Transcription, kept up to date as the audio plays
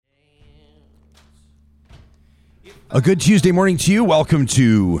A good Tuesday morning to you. Welcome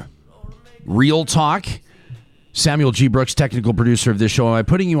to Real Talk. Samuel G. Brooks, technical producer of this show. Am I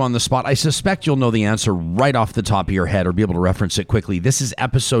putting you on the spot? I suspect you'll know the answer right off the top of your head or be able to reference it quickly. This is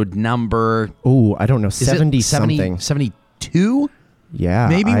episode number... Oh, I don't know, 70 something. 72? Yeah.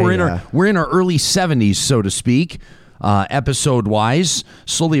 Maybe we're in our early 70s, so to speak. Episode-wise,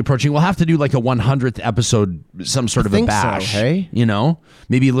 slowly approaching. We'll have to do like a 100th episode, some sort of a bash. So, hey? You know,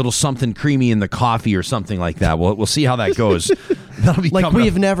 maybe a little something creamy in the coffee or something like that. We'll see how that goes. That'll be like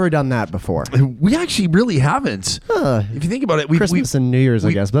we've never done that before. We actually really haven't. If you think about it, Christmas and New Year's,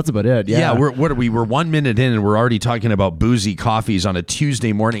 I guess. But that's about it. Yeah. We're 1 minute in, and we're already talking about boozy coffees on a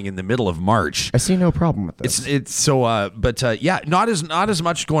Tuesday morning in the middle of March. I see no problem with this. It's so, not as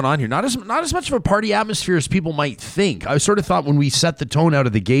much going on here. Not as much of a party atmosphere as people might think. I sort of thought when we set the tone out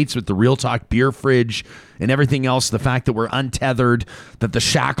of the gates with the Real Talk beer fridge and everything else, the fact that we're untethered, that the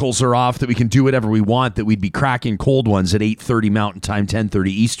shackles are off, that we can do whatever we want, that we'd be cracking cold ones at 8:30 Mountain Time,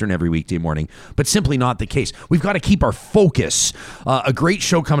 10:30 Eastern every weekday morning. But simply not the case. We've got to keep our focus. A great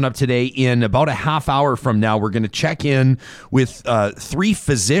show coming up today. In about a half hour from now, we're going to check in with three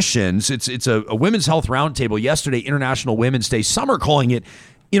physicians. It's a women's health roundtable. Yesterday, International Women's Day. Some are calling it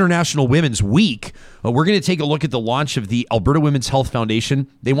International Women's Week. We're going to take a look at the launch of the Alberta Women's Health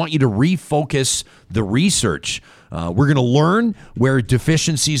Foundation. They want you to refocus the research. We're going to learn where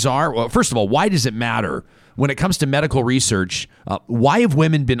deficiencies are. Well, first of all, why does it matter? When it comes to medical research, why have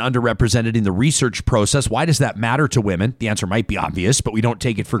women been underrepresented in the research process? Why does that matter to women? The answer might be obvious, but we don't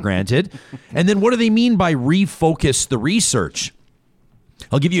take it for granted. And then what do they mean by refocus the research?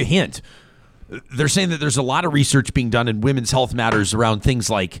 I'll give you a hint. They're saying that there's a lot of research being done in women's health matters around things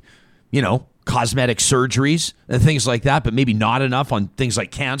like, cosmetic surgeries and things like that, but maybe not enough on things like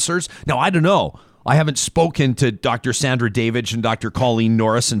cancers. Now, I don't know. I haven't spoken to Dr. Sandra Davidge and Dr. Colleen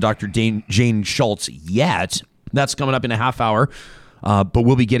Norris and Dr. Jane Schultz yet. That's coming up in a half hour, but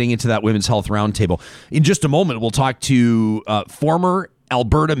we'll be getting into that Women's Health Roundtable. In just a moment, we'll talk to former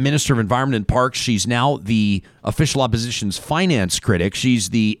Alberta Minister of Environment and Parks. She's now the official opposition's finance critic. She's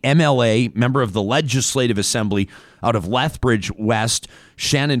the MLA, member of the Legislative Assembly out of Lethbridge West,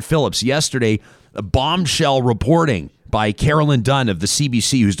 Shannon Phillips. Yesterday, a bombshell reporting by Carolyn Dunn of the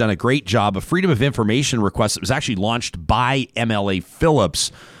CBC, who's done a great job, a Freedom of Information request that was actually launched by MLA Phillips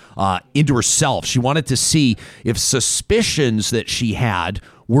into herself. She wanted to see if suspicions that she had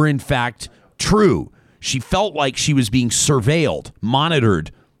were in fact true. She felt like she was being surveilled,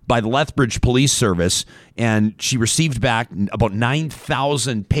 monitored by the Lethbridge Police Service, and she received back about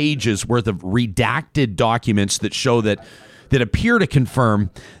 9,000 pages worth of redacted documents that show that appear to confirm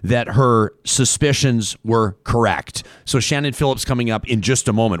that her suspicions were correct. So Shannon Phillips coming up in just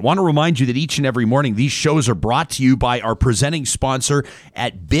a moment. Want to remind you that each and every morning these shows are brought to you by our presenting sponsor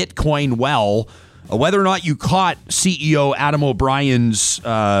at Bitcoin Well. Whether or not you caught CEO Adam O'Brien's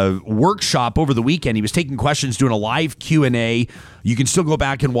workshop over the weekend, he was taking questions, doing a live Q&A. You can still go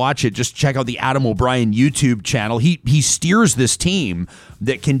back and watch it. Just check out the Adam O'Brien YouTube channel. He steers this team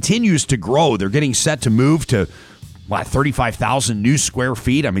that continues to grow. They're getting set to move to 35,000 new square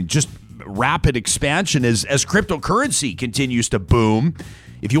feet. I mean, just rapid expansion as cryptocurrency continues to boom.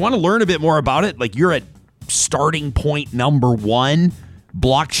 If you want to learn a bit more about it, like you're at starting point number one.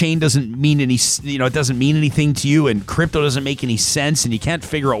 Blockchain doesn't mean it doesn't mean anything to you, and crypto doesn't make any sense, and you can't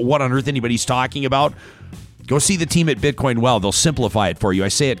figure out what on earth anybody's talking about. Go see the team at Bitcoin Well. They'll simplify it for you. I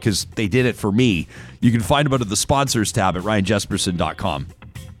say it because they did it for me. You can find them under the sponsors tab at ryanjesperson.com.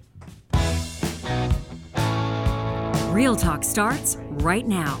 Real Talk starts right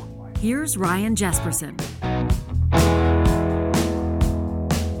now. Here's Ryan Jesperson.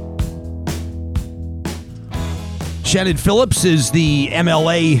 Shannon Phillips is the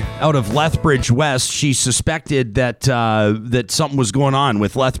MLA out of Lethbridge West. She suspected that something was going on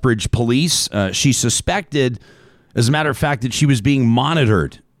with Lethbridge Police. She suspected, as a matter of fact, that she was being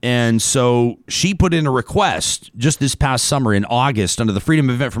monitored. And so she put in a request just this past summer in August under the Freedom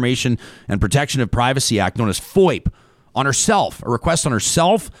of Information and Protection of Privacy Act, known as FOIP, on herself, a request on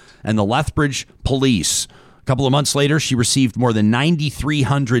herself and the Lethbridge Police. A couple of months later, she received more than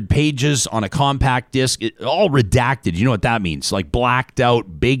 9,300 pages on a compact disc, all redacted. You know what that means? Like blacked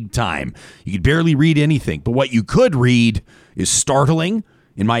out big time. You could barely read anything. But what you could read is startling.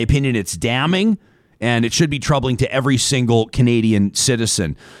 In my opinion, it's damning. And it should be troubling to every single Canadian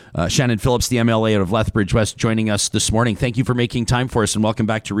citizen. Shannon Phillips, the MLA out of Lethbridge West, joining us this morning. Thank you for making time for us, and welcome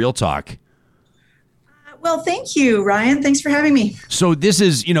back to Real Talk. Well, thank you, Ryan. Thanks for having me. So this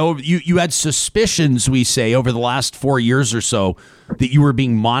is, you had suspicions, we say, over the last 4 years or so that you were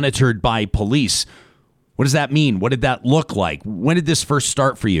being monitored by police. What does that mean? What did that look like? When did this first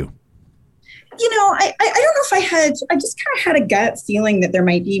start for you? I don't know if I just kind of had a gut feeling that there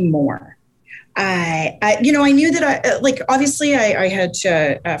might be more. I knew that obviously I had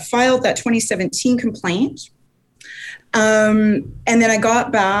filed that 2017 complaint. And then I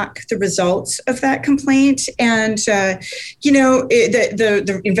got back the results of that complaint, and the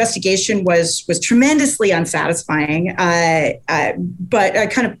investigation was tremendously unsatisfying. But I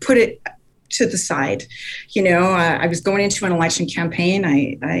kind of put it to the side. I was going into an election campaign.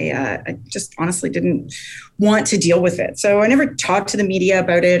 I just honestly didn't want to deal with it, so I never talked to the media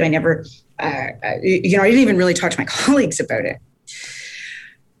about it. I never, I didn't even really talk to my colleagues about it.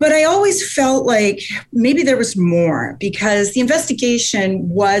 But I always felt like maybe there was more, because the investigation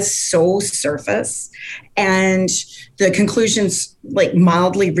was so surface and the conclusions like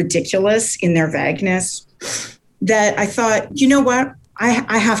mildly ridiculous in their vagueness, that I thought, you know what,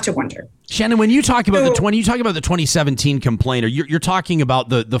 I have to wonder. Shannon, when you talk about the 2017 complaint, you're talking about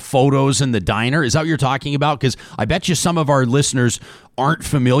the photos in the diner. Is that what you're talking about? Because I bet you some of our listeners aren't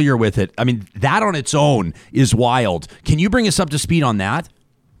familiar with it. I mean, that on its own is wild. Can you bring us up to speed on that?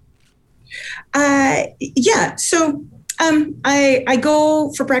 Yeah. So I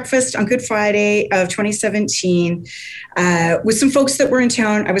go for breakfast on Good Friday of 2017 with some folks that were in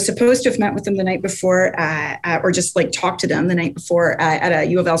town. I was supposed to have met with them the night before, or just like talked to them the night before at a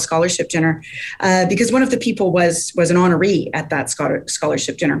U of L scholarship dinner, because one of the people was an honoree at that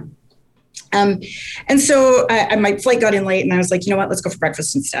scholarship dinner. And so my flight got in late, and I was like, you know what, let's go for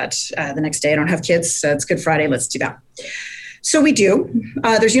breakfast instead. The next day, I don't have kids, so it's Good Friday. Let's do that. So we do.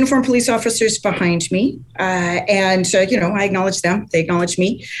 There's uniformed police officers behind me, and I acknowledge them. They acknowledge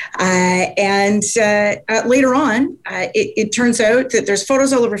me. And later on, it turns out that there's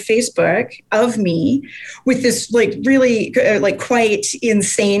photos all over Facebook of me with this really quite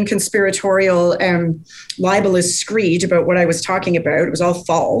insane conspiratorial libelous screed about what I was talking about. It was all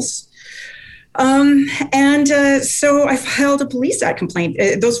false. So I filed a Police Act complaint.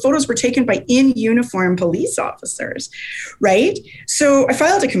 Those photos were taken by in-uniform police officers, right? So I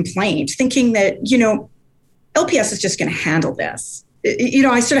filed a complaint thinking that, LPS is just going to handle this.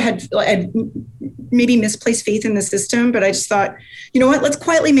 I sort of had maybe misplaced faith in the system, but I just thought, you know what, let's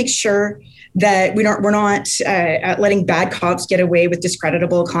quietly make sure that we're not letting bad cops get away with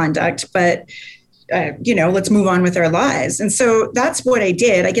discreditable conduct, but let's move on with our lives. And so that's what I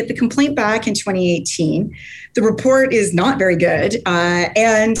did. I get the complaint back in 2018. The report is not very good.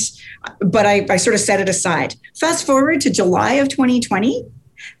 But I sort of set it aside. Fast forward to July of 2020.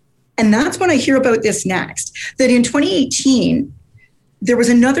 And that's when I hear about this next, that in 2018, there was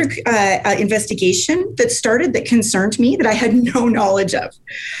another investigation that started that concerned me that I had no knowledge of.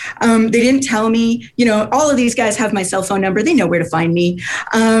 They didn't tell me, all of these guys have my cell phone number. They know where to find me.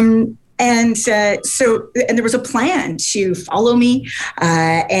 And there was a plan to follow me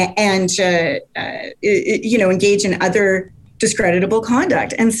and engage in other discreditable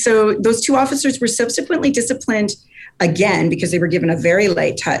conduct. And so those two officers were subsequently disciplined again because they were given a very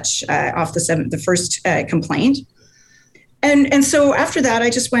light touch off the first complaint. And so after that, I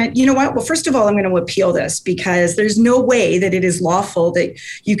just went, you know what? Well, first of all, I'm going to appeal this because there's no way that it is lawful that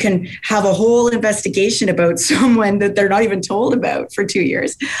you can have a whole investigation about someone that they're not even told about for 2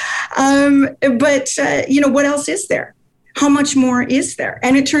 years. But what else is there? How much more is there?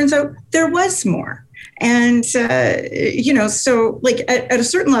 And it turns out there was more. And, so at a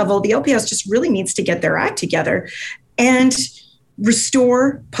certain level, the LPS just really needs to get their act together and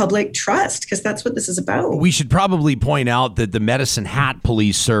restore public trust, because that's what this is about. We should probably point out that the Medicine Hat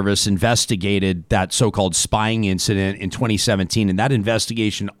Police Service investigated that so-called spying incident in 2017, and that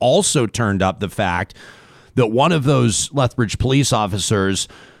investigation also turned up the fact that one of those Lethbridge police officers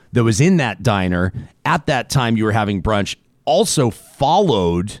that was in that diner at that time you were having brunch also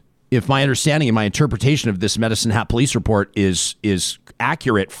followed, if my understanding and my interpretation of this Medicine Hat Police report is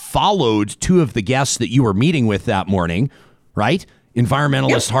accurate, followed two of the guests that you were meeting with that morning, right?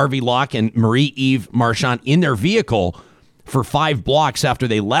 Environmentalist Harvey Locke and Marie-Eve Marchand in their vehicle for 5 blocks after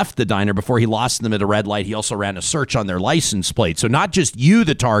they left the diner before he lost them at a red light. He also ran a search on their license plate. So not just you,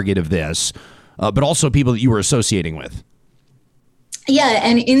 the target of this, but also people that you were associating with. Yeah,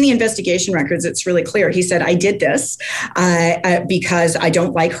 and in the investigation records, it's really clear. He said, I did this because I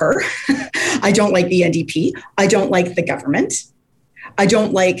don't like her. I don't like the NDP. I don't like the government. I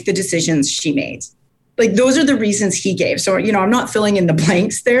don't like the decisions she made. Like, those are the reasons he gave. So, I'm not filling in the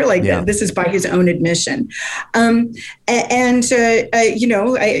blanks there. This is by his own admission. The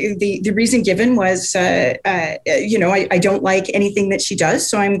reason given was, I don't like anything that she does.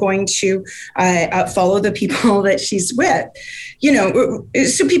 So I'm going to follow the people that she's with.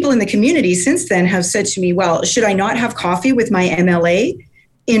 So people in the community since then have said to me, well, should I not have coffee with my MLA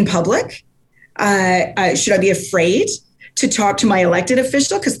in public? Should I be afraid to talk to my elected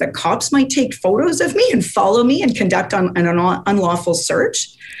official because the cops might take photos of me and follow me and conduct an unlawful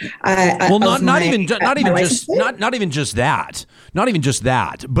search? Well, not even just that.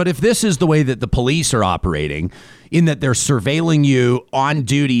 But if this is the way that the police are operating, in that they're surveilling you on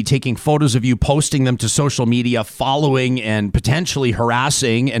duty, taking photos of you, posting them to social media, following and potentially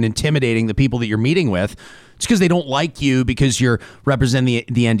harassing and intimidating the people that you're meeting with, it's because they don't like you because you're representing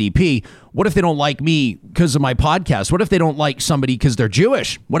the NDP. What if they don't like me because of my podcast? What if they don't like somebody because they're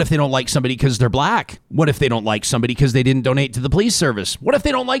Jewish? What if they don't like somebody because they're black? What if they don't like somebody because they didn't donate to the police service? What if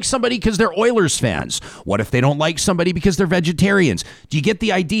they don't like somebody because they're Oilers fans? What if they don't like somebody because they're vegetarians? Do you get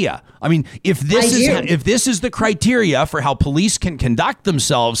the idea? I mean, if this is the criteria for how police can conduct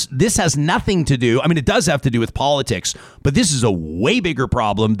themselves, this has nothing to do. I mean, it does have to do with politics, but this is a way bigger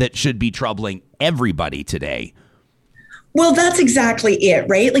problem that should be troubling everybody today. Well, that's exactly it,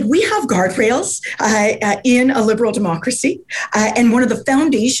 right? Like, we have guardrails in a liberal democracy. And one of the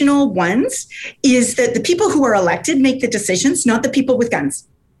foundational ones is that the people who are elected make the decisions, not the people with guns.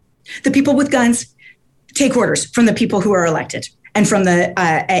 The people with guns take orders from the people who are elected and from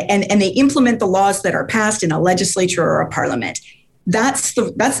and they implement the laws that are passed in a legislature or a parliament. That's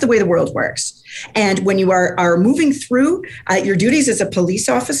the way the world works. And when you are moving through your duties as a police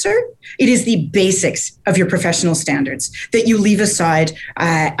officer, it is the basics of your professional standards that you leave aside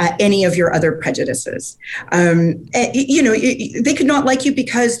any of your other prejudices. They could not like you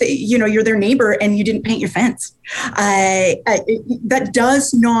because you're their neighbor and you didn't paint your fence. That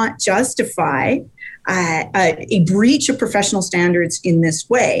does not justify a breach of professional standards in this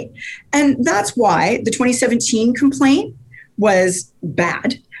way. And that's why the 2017 complaint was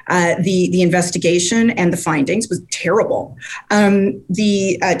bad. The investigation and the findings was terrible.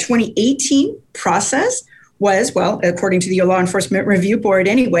 The 2018 process was, well, according to the Law Enforcement Review Board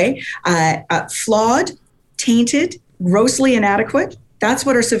anyway, flawed, tainted, grossly inadequate. That's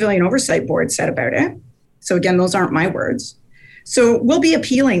what our Civilian Oversight Board said about it. So again, those aren't my words. So we'll be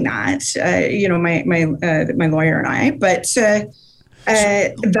appealing that, my lawyer and I, but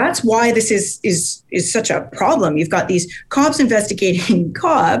that's why this is such a problem. You've got these cops investigating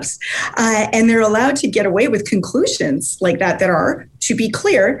cops, and they're allowed to get away with conclusions like that are, to be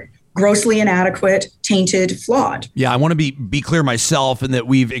clear, grossly inadequate, tainted, flawed. Yeah, I want to be clear myself in that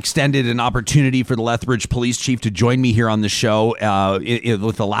we've extended an opportunity for the Lethbridge Police Chief to join me here on the show.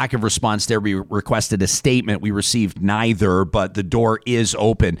 With the lack of response there, we requested a statement. We received neither, but the door is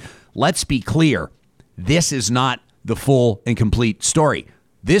open. Let's be clear. This is not the full and complete story.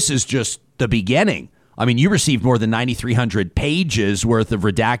 This is just the beginning. I mean, you received more than 9,300 pages worth of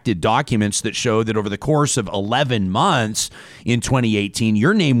redacted documents that show that over the course of 11 months in 2018,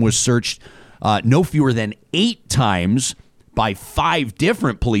 your name was searched no fewer than 8 times by 5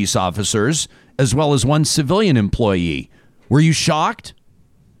 different police officers, as well as 1 civilian employee. Were you shocked?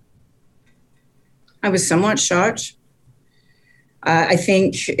 I was somewhat shocked. I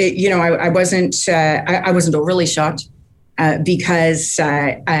think, I wasn't overly shocked because,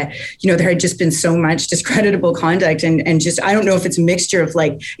 there had just been so much discreditable conduct and just, I don't know if it's a mixture of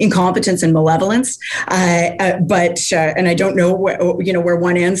like incompetence and malevolence, but and I don't know where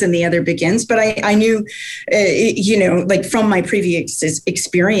one ends and the other begins, but I knew, like from my previous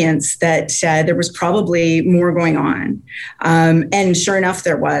experience that there was probably more going on. And sure enough,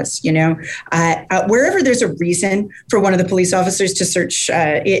 there was, wherever there's a reason for one of the police officers to search,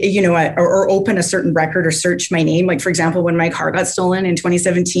 or open a certain record or search my name, like for example, when my car got stolen in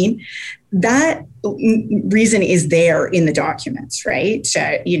 2017, that reason is there in the documents, right?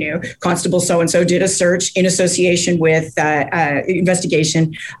 Constable so-and-so did a search in association with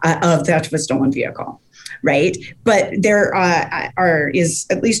investigation of theft of a stolen vehicle, right? But there is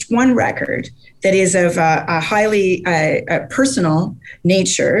at least one record that is of a highly personal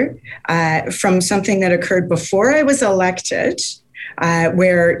nature from something that occurred before I was elected,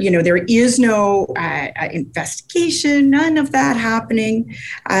 where, there is no investigation, none of that happening.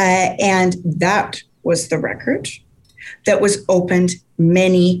 And that was the record that was opened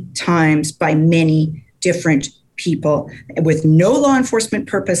many times by many different people with no law enforcement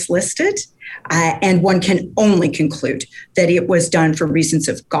purpose listed. And one can only conclude that it was done for reasons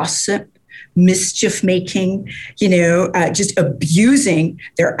of gossip, mischief making, just abusing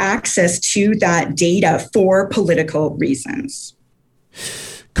their access to that data for political reasons.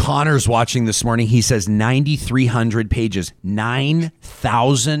 Connor's watching this morning. He says 9,300 pages,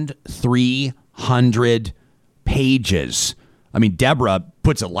 9,300 pages. I mean, Deborah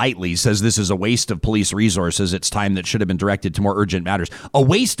puts it lightly, says this is a waste of police resources. It's time that should have been directed to more urgent matters. A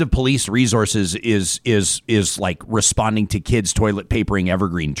waste of police resources is like responding to kids toilet papering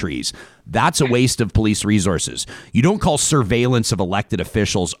evergreen trees. That's a waste of police resources. You don't call surveillance of elected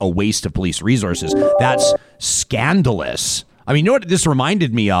officials a waste of police resources. That's scandalous. I mean, you know what this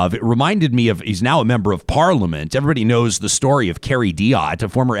reminded me of? It reminded me of, he's now a member of parliament. Everybody knows the story of Kerry Diott, a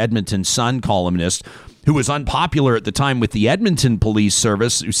former Edmonton Sun columnist who was unpopular at the time with the Edmonton Police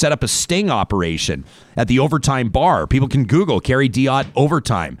Service, who set up a sting operation at the Overtime Bar. People can Google Kerry Diott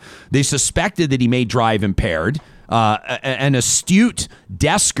Overtime. They suspected that he may drive impaired. An astute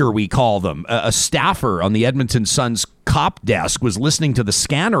desker, we call them, a staffer on the Edmonton Sun's cop desk, was listening to the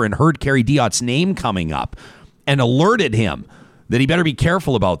scanner and heard Kerry Diott's name coming up and alerted him that he better be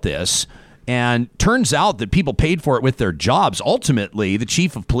careful about this. And turns out that people paid for it with their jobs. Ultimately, the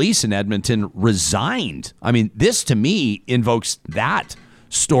chief of police in Edmonton resigned. I mean, this to me invokes that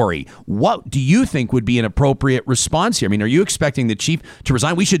story. What do you think would be an appropriate response here? I mean, are you expecting the chief to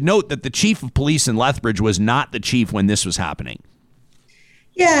resign? We should note that the chief of police in Lethbridge was not the chief when this was happening.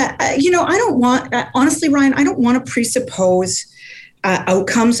 Yeah, I don't want, honestly, Ryan, I don't want to presuppose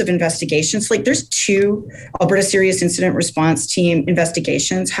outcomes of investigations. Like, there's 2 Alberta Serious Incident Response Team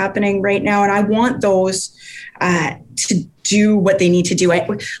investigations happening right now, and I want those to do what they need to do.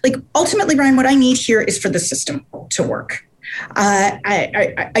 Ultimately, Ryan, what I need here is for the system to work.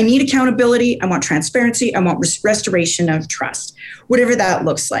 I need accountability. I want transparency. I want restoration of trust, whatever that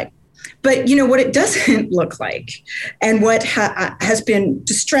looks like. But what it doesn't look like, and what has been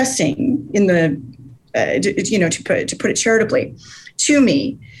distressing in the, to put it charitably, to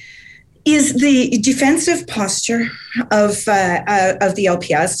me, is the defensive posture of the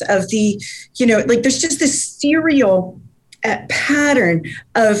LPS, of the, there's just this serial pattern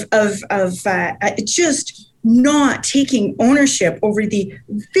of just not taking ownership over the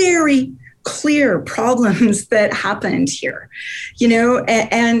very clear problems that happened here,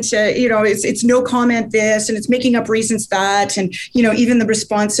 it's no comment this, and it's making up reasons that, and, even the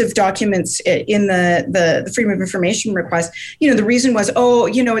responsive documents in the Freedom of Information request, the reason was,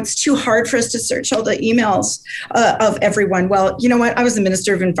 it's too hard for us to search all the emails of everyone. Well, you know what? I was the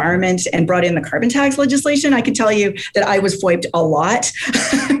Minister of Environment and brought in the carbon tax legislation. I can tell you that I was FOIP'd a lot.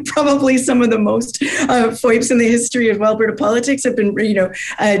 Probably some of the most FOIPs in the history of Alberta politics have been,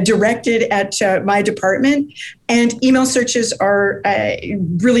 directed at my department, and email searches are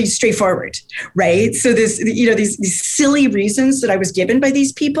really straightforward, right? So these silly reasons that I was given by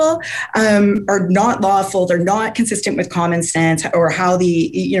these people are not lawful. They're not consistent with common sense or how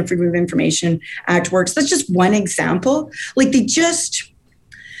the Freedom of Information Act works. That's just one example. Like, they just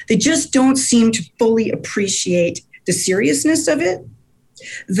don't seem to fully appreciate the seriousness of it.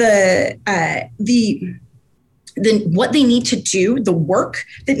 What they need to do, the work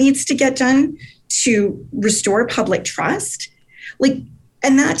that needs to get done to restore public trust.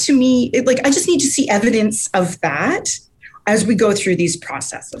 And that to me, I just need to see evidence of that as we go through these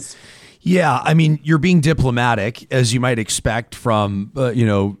processes. Yeah, I mean, you're being diplomatic, as you might expect from,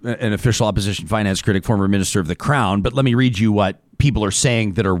 an official opposition finance critic, former Minister of the Crown. But let me read you what people are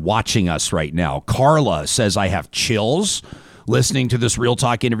saying that are watching us right now. Carla says, I have chills listening to this Real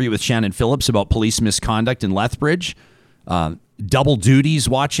Talk interview with Shannon Phillips about police misconduct in Lethbridge. Double Duties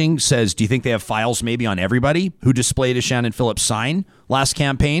watching says, do you think they have files maybe on everybody who displayed a Shannon Phillips sign last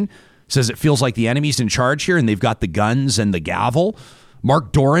campaign? Says it feels like the enemy's in charge here and they've got the guns and the gavel.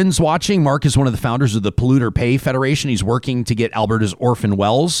 Mark Doran's watching. Mark is one of the founders of the Polluter Pay Federation. He's working to get Alberta's orphan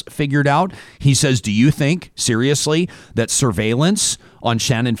wells figured out. He says, do you think, seriously, that surveillance on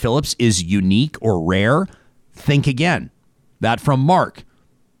Shannon Phillips is unique or rare? Think again. That from Mark.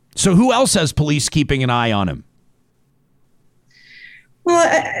 So who else has police keeping an eye on him? Well,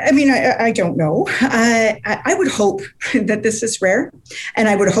 I don't know. I would hope that this is rare. And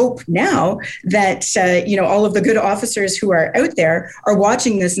I would hope now that, all of the good officers who are out there are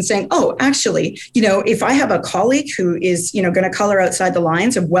watching this and saying, oh, actually, if I have a colleague who is, going to color outside the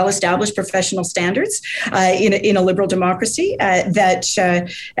lines of well-established professional standards in a liberal democracy, that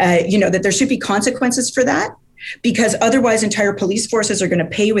there should be consequences for that. Because otherwise entire police forces are going to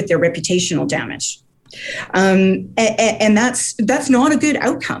pay with their reputational damage. And that's not a good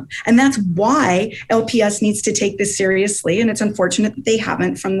outcome. And that's why LPS needs to take this seriously. And it's unfortunate that they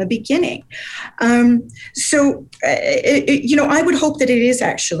haven't from the beginning. I would hope that it is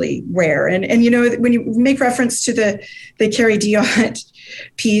actually rare. And when you make reference to the Kerry Diott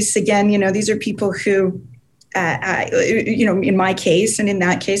piece, again, these are people who in my case and in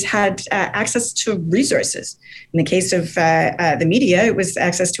that case, had access to resources. In the case of the media, it was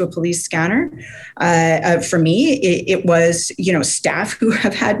access to a police scanner. For me, it was, staff who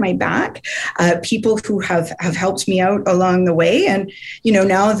have had my back, people who have helped me out along the way. And,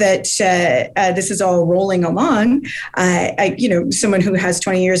 now that this is all rolling along, someone who has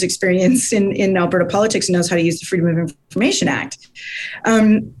 20 years experience in Alberta politics knows how to use the Freedom of Information Act.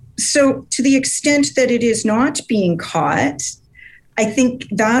 So to the extent that it is not being caught, I think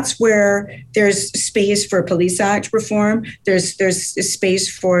that's where there's space for Police Act reform. There's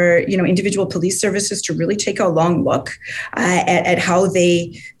space for, individual police services to really take a long look at how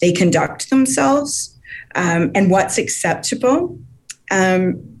they conduct themselves and what's acceptable.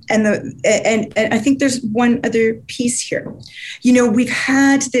 And I think there's one other piece here. We've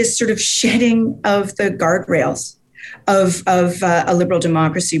had this sort of shedding of the guardrails of a liberal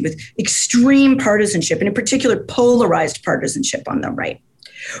democracy with extreme partisanship, and in particular polarized partisanship on the right,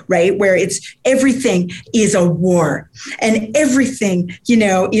 where it's everything is a war and everything,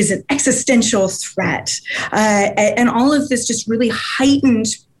 is an existential threat. And all of this just really heightened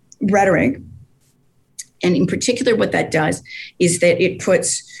rhetoric. And in particular, what that does is that it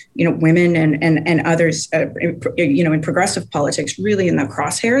puts women and others, in progressive politics, really in the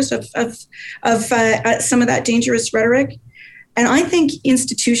crosshairs of some of that dangerous rhetoric. And I think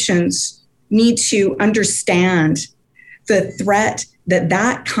institutions need to understand the threat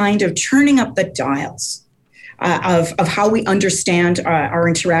that kind of turning up the dials of how we understand our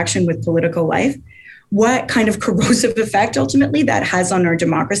interaction with political life, what kind of corrosive effect ultimately that has on our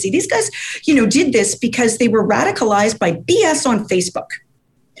democracy. These guys, did this because they were radicalized by BS on Facebook.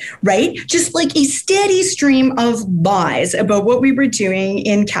 Right? Just like a steady stream of lies about what we were doing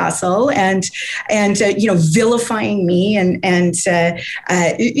in Castle and vilifying me and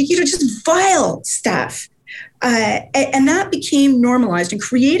just vile stuff. And that became normalized and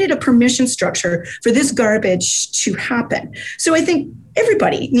created a permission structure for this garbage to happen. So I think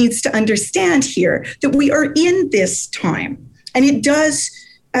everybody needs to understand here that we are in this time, and it does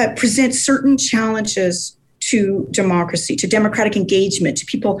present certain challenges to democracy, to democratic engagement, to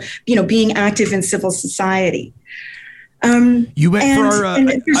people, being active in civil society. You went and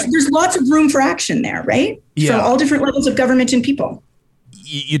there's lots of room for action there, right? Yeah. From all different levels of government and people.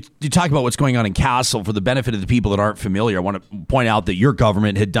 You talk about what's going on in Castle. For the benefit of the people that aren't familiar, I want to point out that your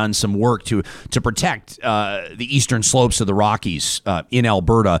government had done some work to protect the eastern slopes of the Rockies in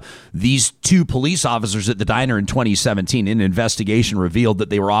Alberta. These two police officers at the diner in 2017, in an investigation, revealed that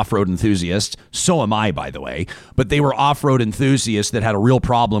they were off-road enthusiasts. So am I, by the way. But they were off-road enthusiasts that had a real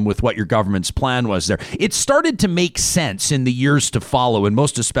problem with what your government's plan was there. It started to make sense in the years to follow, and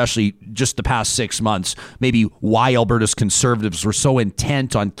most especially just the past 6 months, maybe why Alberta's Conservatives were so intent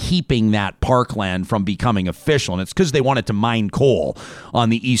on keeping that parkland from becoming official. And it's because they wanted to mine coal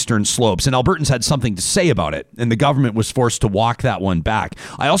on the eastern slopes. And Albertans had something to say about it, and the government was forced to walk that one back.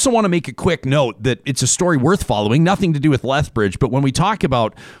 I also want to make a quick note that it's a story worth following, nothing to do with Lethbridge, but when we talk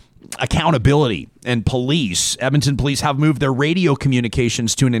about accountability and police, Edmonton Police have moved their radio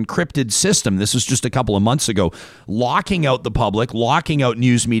communications to an encrypted system. This was just a couple of months ago, locking out the public, locking out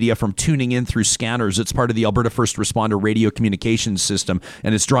news media from tuning in through scanners. It's part of the Alberta First Responder radio communications system,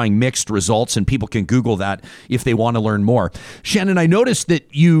 and it's drawing mixed results, and people can Google that if they want to learn more. Shannon, I noticed that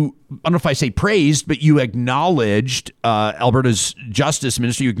you, I don't know if I say praised, but you acknowledged Alberta's Justice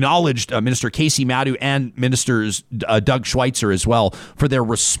Minister. You acknowledged Minister Casey Madhu and Ministers Doug Schweitzer as well for their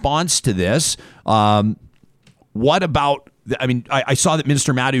response to this. What about, I saw that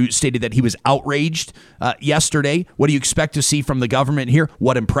Minister Madhu stated that he was outraged yesterday. What do you expect to see from the government here?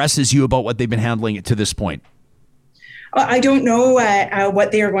 What impresses you about what they've been handling it to this point? I don't know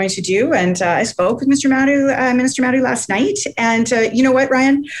what they are going to do. And I spoke with Minister Madhu last night. And you know what,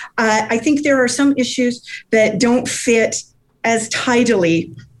 Ryan? I think there are some issues that don't fit as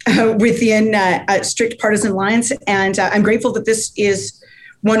tidily within strict partisan lines. And I'm grateful that this is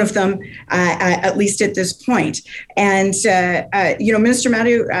one of them, at least at this point. And, Minister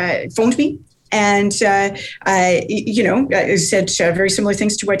Madhu phoned me and, said very similar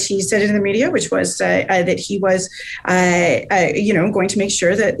things to what he said in the media, which was that he was, going to make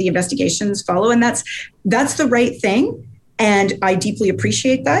sure that the investigations follow. And that's the right thing. And I deeply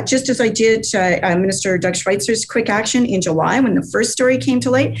appreciate that, just as I did Minister Doug Schweitzer's quick action in July when the first story came to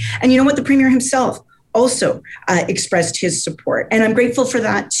light. And you know what? The Premier himself also expressed his support. And I'm grateful for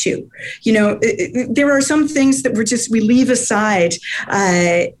that too. There are some things that we leave aside,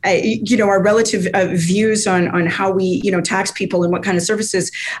 our relative views on how we, tax people and what kind of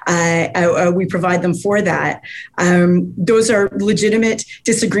services we provide them for that. Those are legitimate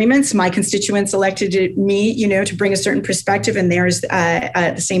disagreements. My constituents elected me, to bring a certain perspective, and there's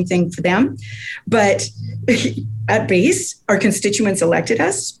the same thing for them. But at base, our constituents elected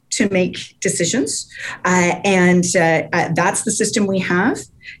us to make decisions. And that's the system we have.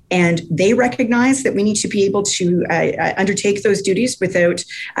 And they recognize that we need to be able to undertake those duties without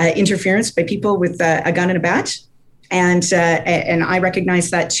interference by people with a gun and a bat. And I recognize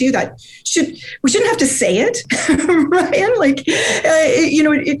that too. We shouldn't have to say it, Ryan.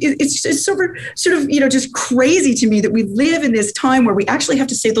 It's sort of just crazy to me that we live in this time where we actually have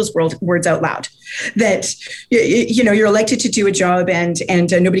to say those words out loud. That you're elected to do a job, and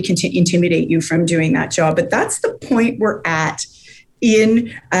nobody can intimidate you from doing that job. But that's the point we're at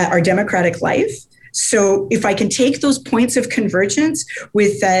in our democratic life. So if I can take those points of convergence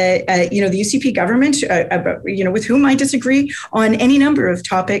with, the UCP government, with whom I disagree on any number of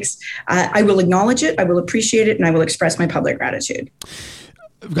topics, I will acknowledge it, I will appreciate it, and I will express my public gratitude.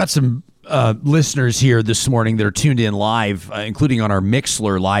 We've got some listeners here this morning that are tuned in live, including on our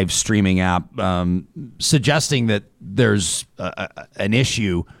Mixlr live streaming app, suggesting that there's an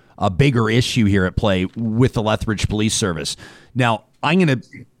issue, a bigger issue here at play with the Lethbridge Police Service. Now, I'm going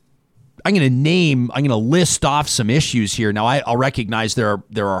to list off some issues here. Now, I'll recognize there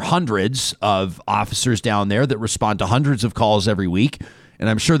are hundreds of officers down there that respond to hundreds of calls every week, and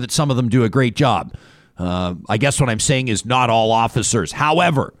I'm sure that some of them do a great job. I guess what I'm saying is not all officers.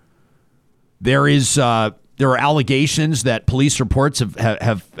 However, there are allegations that police reports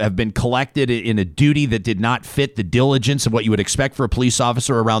have been collected in a duty that did not fit the diligence of what you would expect for a police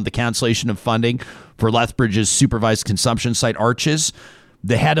officer around the cancellation of funding for Lethbridge's supervised consumption site, Arches.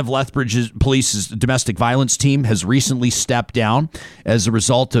 The head of Lethbridge Police's domestic violence team has recently stepped down as a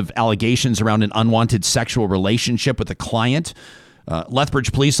result of allegations around an unwanted sexual relationship with a client.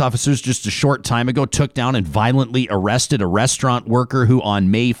 Lethbridge police officers just a short time ago took down and violently arrested a restaurant worker who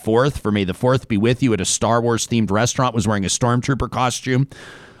on May 4th, for May the 4th be with you, at a Star Wars themed restaurant was wearing a stormtrooper costume.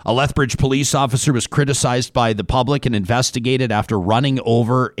 A Lethbridge police officer was criticized by the public and investigated after running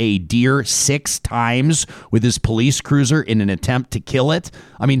over a deer 6 times with his police cruiser in an attempt to kill it.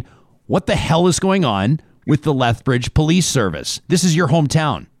 I mean, what the hell is going on with the Lethbridge Police Service? This is your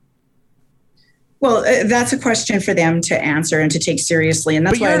hometown. Well, that's a question for them to answer and to take seriously, and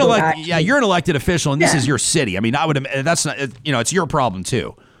that's why you're an elected official, and this is your city. I mean, that's not, it's your problem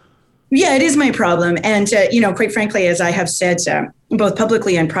too. Yeah, it is my problem. And, quite frankly, as I have said, both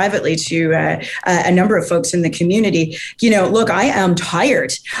publicly and privately to a number of folks in the community, look, I am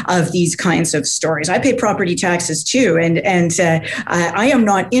tired of these kinds of stories. I pay property taxes too. And I am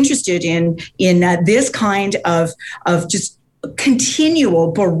not interested in this kind of just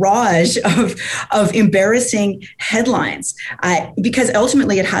continual barrage of embarrassing headlines, because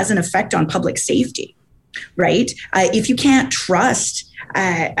ultimately it has an effect on public safety, right? If you can't trust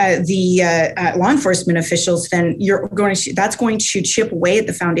the law enforcement officials, then that's going to chip away at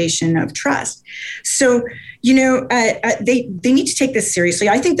the foundation of trust. So, they need to take this seriously.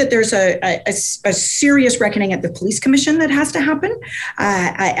 I think that there's a serious reckoning at the police commission that has to happen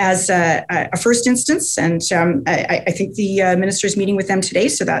as a first instance. And I think the minister's meeting with them today,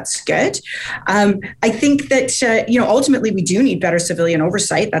 so that's good. I think that, ultimately we do need better civilian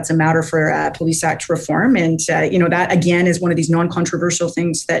oversight. That's a matter for Police Act reform. And, that again is one of these non-controversial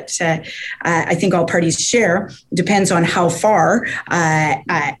things that I think all parties share. It depends on how far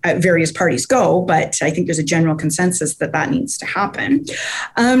various parties go, but I think there's a general consensus that needs to happen.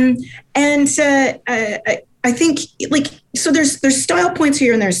 I think so there's style points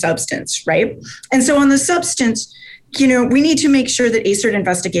here and there's substance, right? And so on the substance, we need to make sure that ACERT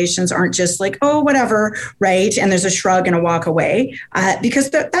investigations aren't just like, oh, whatever, right? And there's a shrug and a walk away, because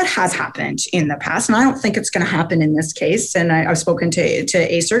that has happened in the past. And I don't think it's going to happen in this case. And I've spoken to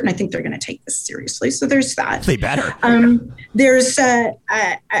ACERT, and I think they're going to take this seriously. So there's that. They better. But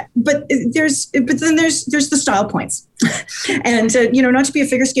then there's the style points. And, not to be a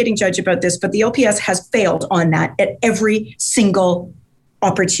figure skating judge about this, but the LPS has failed on that at every single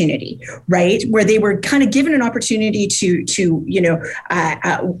opportunity, right? Where they were kind of given an opportunity to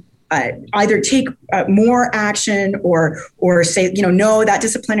either take more action or say, no, that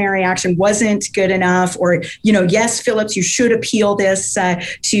disciplinary action wasn't good enough, or, yes, Phillips, you should appeal this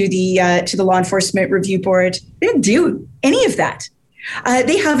to the Law Enforcement Review Board. They didn't do any of that.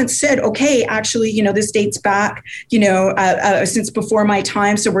 They haven't said, okay, actually, this dates back, since before my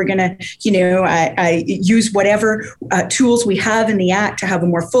time. So we're going to, use whatever tools we have in the Act to have a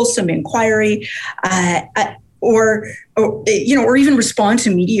more fulsome inquiry. Or even respond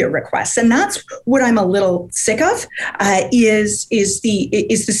to media requests, and that's what I'm a little sick of. Is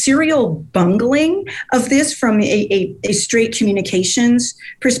the serial bungling of this from a straight communications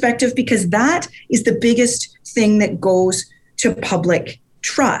perspective, because that is the biggest thing that goes to public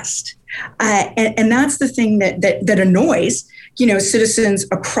trust, and that's the thing that annoys citizens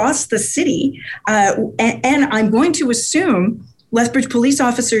across the city, and I'm going to assume Lethbridge police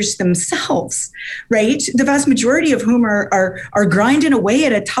officers themselves, right? The vast majority of whom are grinding away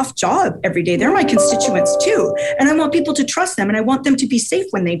at a tough job every day. They're my constituents too. And I want people to trust them, and I want them to be safe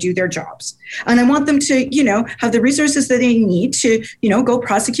when they do their jobs. And I want them to, have the resources that they need to, go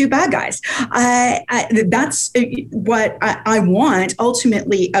prosecute bad guys. That's what I want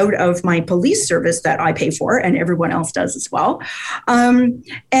ultimately out of my police service that I pay for, and everyone else does as well. And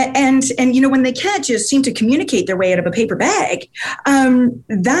when they can't just seem to communicate their way out of a paper bag,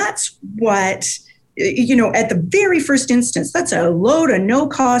 that's what, at the very first instance, that's a low to no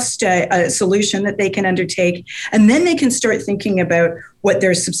cost solution that they can undertake. And then they can start thinking about what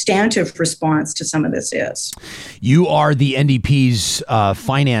their substantive response to some of this is. You are the NDP's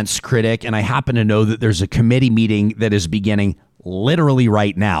finance critic, and I happen to know that there's a committee meeting that is beginning literally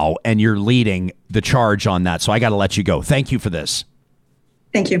right now, and you're leading the charge on that. So I got to let you go. Thank you for this.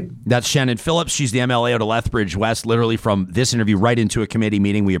 Thank you. That's Shannon Phillips. She's the MLA out of Lethbridge West, literally from this interview right into a committee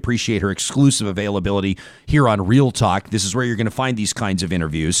meeting. We appreciate her exclusive availability here on Real Talk. This is where you're going to find these kinds of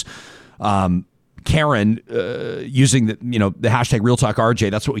interviews. Karen, using the hashtag Real Talk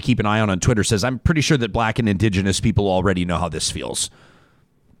RJ, that's what we keep an eye on Twitter, says, I'm pretty sure that Black and Indigenous people already know how this feels.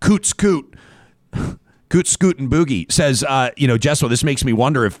 Coot Scoot. Coot Scoot and Boogie says, Jessel, this makes me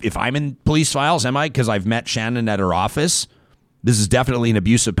wonder if I'm in police files, am I? Because I've met Shannon at her office. This is definitely an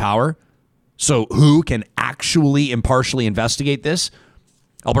abuse of power. So who can actually impartially investigate this?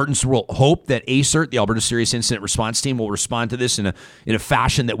 Albertans will hope that ASERT, the Alberta Serious Incident Response Team, will respond to this in a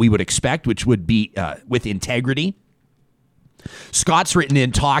fashion that we would expect, which would be with integrity. Scott's written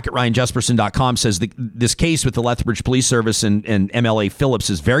in talk at ryanjesperson.com, says this case with the Lethbridge Police Service and MLA Phillips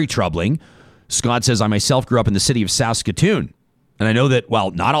is very troubling. Scott says, I myself grew up in the city of Saskatoon, and I know that,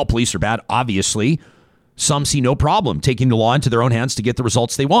 while not all police are bad, obviously, some see no problem taking the law into their own hands to get the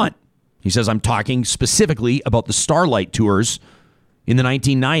results they want. He says, I'm talking specifically about the Starlight tours in the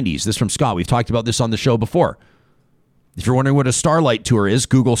 1990s. This from Scott. We've talked about this on the show before. If you're wondering what a Starlight tour is,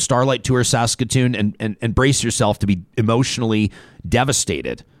 Google Starlight Tour Saskatoon and brace yourself to be emotionally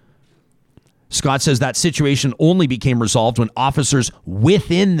devastated. Scott says that situation only became resolved when officers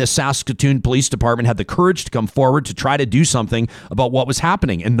within the Saskatoon Police Department had the courage to come forward to try to do something about what was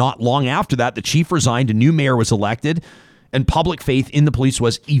happening. And not long after that, the chief resigned, a new mayor was elected, and public faith in the police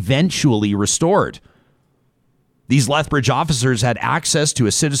was eventually restored. These Lethbridge officers had access to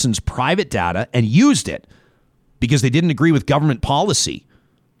a citizen's private data and used it because they didn't agree with government policy.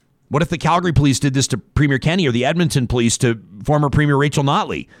 What if the Calgary Police did this to Premier Kenney, or the Edmonton Police to former Premier Rachel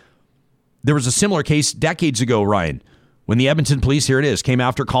Notley? There was a similar case decades ago, Ryan, when the Edmonton Police, here it is, came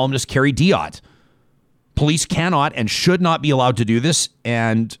after columnist Carrie Diot. Police cannot and should not be allowed to do this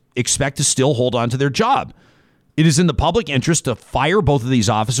and expect to still hold on to their job. It is in the public interest to fire both of these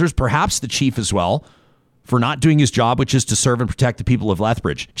officers, perhaps the chief as well, for not doing his job, which is to serve and protect the people of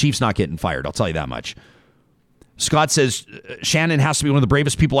Lethbridge. Chief's not getting fired, I'll tell you that much. Scott says, Shannon has to be one of the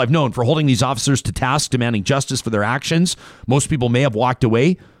bravest people I've known for holding these officers to task, demanding justice for their actions. Most people may have walked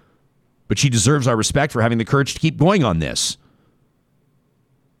away, but she deserves our respect for having the courage to keep going on this.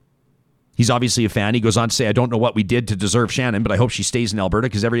 He's obviously a fan. He goes on to say, I don't know what we did to deserve Shannon, but I hope she stays in Alberta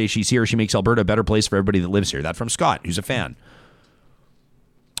because every day she's here, she makes Alberta a better place for everybody that lives here. That from Scott, who's a fan.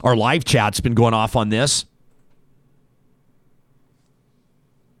 Our live chat's been going off on this.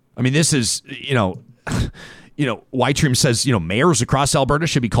 I mean, this is, Whitrim says, mayors across Alberta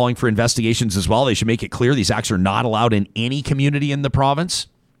should be calling for investigations as well. They should make it clear these acts are not allowed in any community in the province.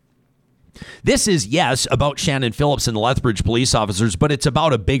 This is, yes, about Shannon Phillips and the Lethbridge police officers, but it's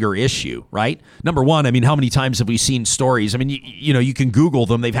about a bigger issue, right? Number one, I mean, how many times have we seen stories? I mean, you can Google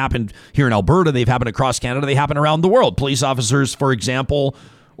them. They've happened here in Alberta. They've happened across Canada. They happen around the world. Police officers, for example,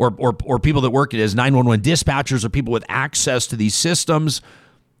 or people that work as 911 dispatchers or people with access to these systems,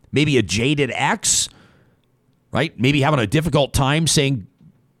 maybe a jaded ex, right? Maybe having a difficult time saying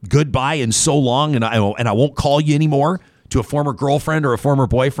goodbye and so long, and I won't call you anymore, to a former girlfriend or a former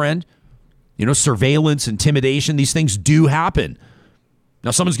boyfriend. Surveillance, intimidation, these things do happen. Now,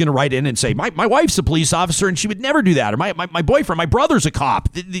 someone's going to write in and say, my wife's a police officer and she would never do that. Or my boyfriend, my brother's a cop.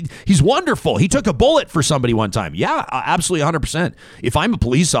 He's wonderful. He took a bullet for somebody one time. Yeah, absolutely 100%. If I'm a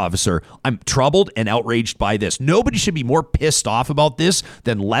police officer, I'm troubled and outraged by this. Nobody should be more pissed off about this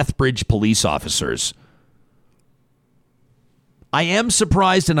than Lethbridge police officers. I am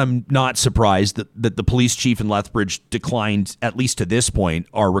surprised and I'm not surprised that the police chief in Lethbridge declined, at least to this point,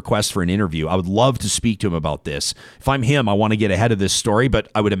 our request for an interview. I would love to speak to him about this. If I'm him, I want to get ahead of this story, but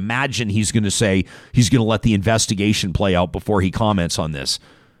I would imagine he's going to say he's going to let the investigation play out before he comments on this.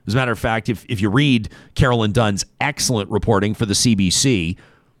 As a matter of fact, if you read Carolyn Dunn's excellent reporting for the CBC,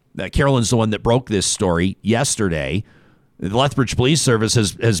 Carolyn's the one that broke this story yesterday. The Lethbridge Police Service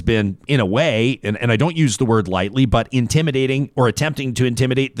has been, in a way, and I don't use the word lightly, but intimidating or attempting to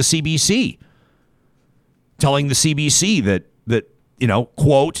intimidate the CBC. Telling the CBC that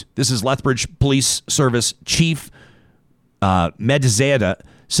quote, this is Lethbridge Police Service Chief Medizada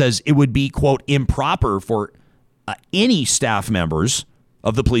says it would be, quote, improper for any staff members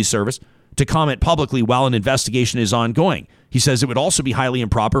of the police service to comment publicly while an investigation is ongoing. He says it would also be highly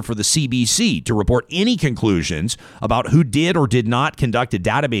improper for the CBC to report any conclusions about who did or did not conduct a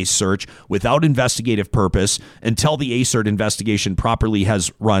database search without investigative purpose until the ACERT investigation properly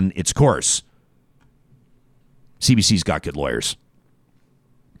has run its course. CBC's got good lawyers.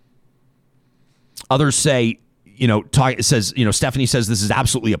 Others say, Stephanie says this is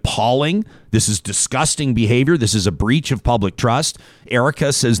absolutely appalling. This is disgusting behavior. This is a breach of public trust.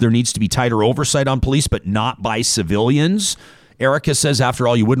 Erica says there needs to be tighter oversight on police, but not by civilians. Erica says, after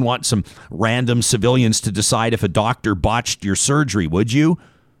all, you wouldn't want some random civilians to decide if a doctor botched your surgery, would you?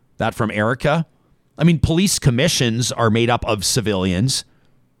 That from Erica. I mean, police commissions are made up of civilians,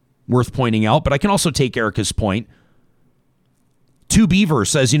 worth pointing out, but I can also take Erica's point. Two Beaver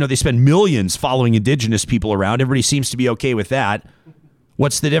says, they spend millions following Indigenous people around. Everybody seems to be okay with that.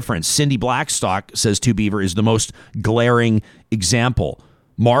 What's the difference? Cindy Blackstock says Two Beaver is the most glaring example.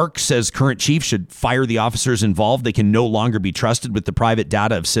 Mark says current chief should fire the officers involved. They can no longer be trusted with the private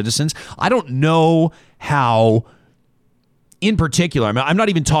data of citizens. I don't know how, in particular, I'm not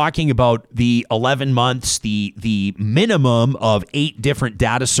even talking about the 11 months, the minimum of 8 different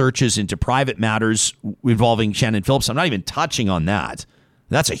data searches into private matters involving Shannon Phillips. I'm not even touching on that.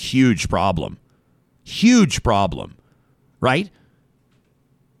 That's a huge problem. Huge problem, right?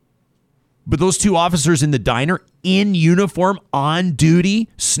 But those 2 officers in the diner, in uniform, on duty,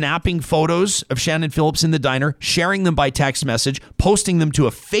 snapping photos of Shannon Phillips in the diner, sharing them by text message, posting them to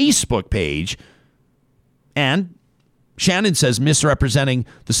a Facebook page, and Shannon says misrepresenting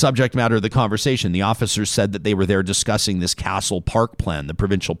the subject matter of the conversation. The officers said that they were there discussing this Castle Park plan, the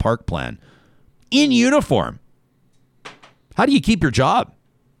provincial park plan, in uniform. How do you keep your job?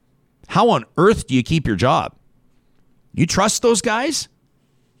 How on earth do you keep your job? You trust those guys?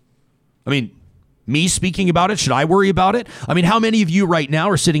 I mean, me speaking about it, should I worry about it? I mean, how many of you right now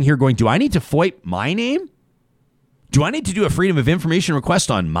are sitting here going, do I need to FOIP my name? Do I need to do a Freedom of Information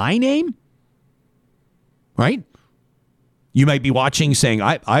request on my name? Right? You might be watching saying,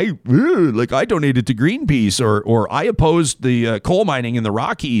 I donated to Greenpeace or I opposed the coal mining in the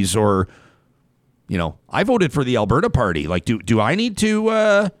Rockies, or, I voted for the Alberta Party. Like, do I need to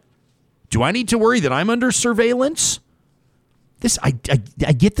worry that I'm under surveillance? This, I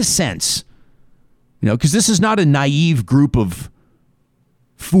get the sense, because this is not a naive group of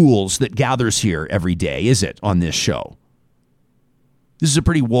fools that gathers here every day, is it, on this show? This is a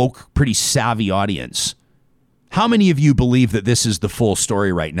pretty woke, pretty savvy audience. How many of you believe that this is the full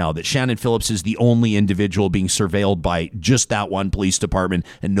story right now, that Shannon Phillips is the only individual being surveilled by just that one police department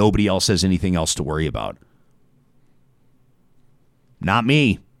and nobody else has anything else to worry about? Not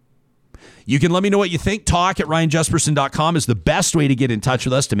me. You can let me know what you think. Talk@RyanJesperson.com is the best way to get in touch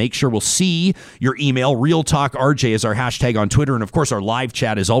with us, to make sure we'll see your email. Real Talk RJ is our hashtag on Twitter. And of course, our live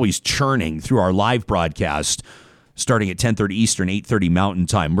chat is always churning through our live broadcast, starting at 10:30 Eastern, 8:30 Mountain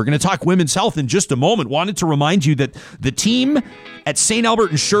Time. We're going to talk women's health in just a moment. Wanted to remind you that the team at St. Albert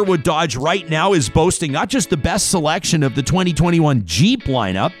and Sherwood Dodge right now is boasting not just the best selection of the 2021 Jeep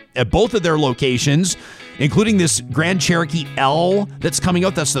lineup at both of their locations, including this Grand Cherokee L that's coming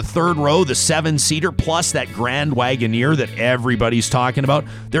out. That's the 3rd row, the 7-seater, plus that Grand Wagoneer that everybody's talking about.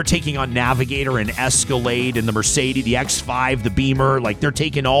 They're taking on Navigator and Escalade and the Mercedes, the X5, the Beamer. Like, they're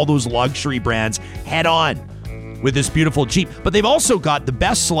taking all those luxury brands head on with this beautiful Jeep. But they've also got the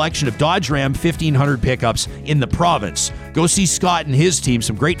best selection of Dodge Ram 1500 pickups in the province. Go see Scott and his team.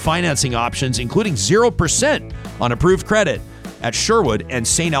 Some great financing options, including 0% on approved credit at Sherwood and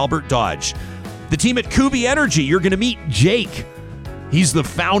St. Albert Dodge. The team at Kubi Energy, you're going to meet Jake. He's the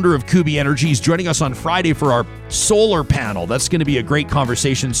founder of Kubi Energy. He's joining us on Friday for our solar panel. That's going to be a great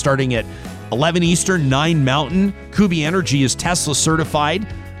conversation starting at 11 Eastern, 9 Mountain. Kubi Energy is Tesla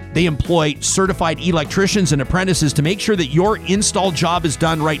certified. They employ certified electricians and apprentices to make sure that your install job is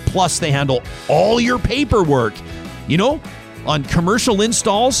done right. Plus, they handle all your paperwork. You know, on commercial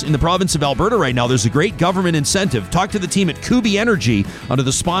installs in the province of Alberta right now, there's a great government incentive. Talk to the team at Kubi Energy under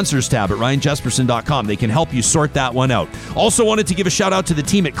the sponsors tab at ryanjesperson.com. They can help you sort that one out. Also wanted to give a shout out to the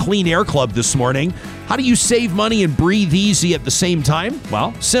team at Clean Air Club this morning. How do you save money and breathe easy at the same time?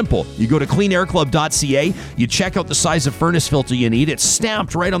 Well, simple. You go to cleanairclub.ca, you check out the size of furnace filter you need. It's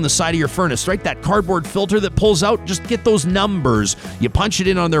stamped right on the side of your furnace, right? That cardboard filter that pulls out, just get those numbers. You punch it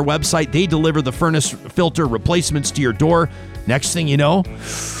in on their website. They deliver the furnace filter replacements to your door. Next thing you know,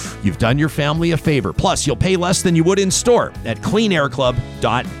 you've done your family a favor. Plus, you'll pay less than you would in store at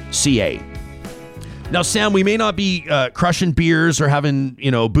cleanairclub.ca. Now, Sam, we may not be crushing beers or having,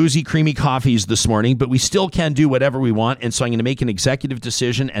 boozy, creamy coffees this morning, but we still can do whatever we want. And so I'm going to make an executive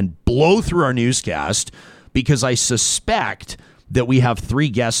decision and blow through our newscast because I suspect that we have 3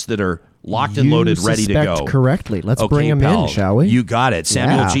 guests that are locked and loaded, ready to go. Correctly. Let's bring them in, shall we? You got it.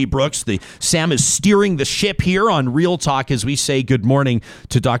 Samuel G. Brooks. Sam is steering the ship here on Real Talk as we say good morning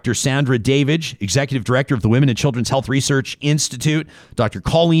to Dr. Sandra Davidge, Executive Director of the Women and Children's Health Research Institute, Dr.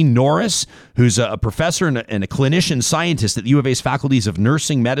 Colleen Norris, who's a professor and a clinician scientist at the U of A's faculties of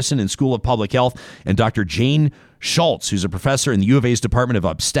Nursing, Medicine, and School of Public Health, and Dr. Jane Schultz, who's a professor in the U of A's Department of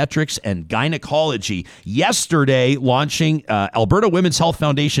Obstetrics and Gynecology. Yesterday, launching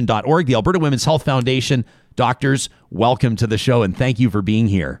AlbertaWomen'sHealthFoundation.org, the Alberta Women's Health Foundation. Doctors, welcome to the show, and thank you for being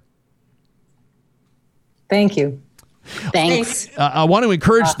here. Thank you. Thanks. I want to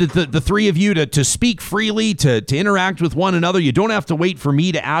encourage the 3 of you to speak freely, to interact with one another. You don't have to wait for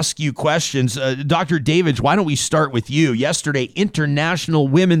me to ask you questions. Dr. Davidge, why don't we start with you? Yesterday, International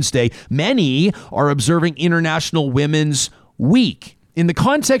Women's Day. Many are observing International Women's Week. In the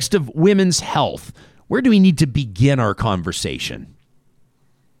context of women's health, where do we need to begin our conversation?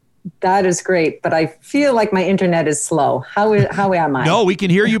 That is great, but I feel like my internet is slow. How am I? No, we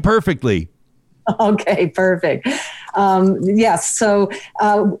can hear you perfectly. Okay, perfect. Yes, so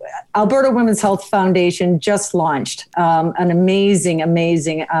Alberta Women's Health Foundation just launched an amazing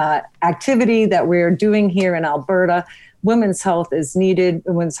activity that we're doing here in Alberta. Women's health is needed,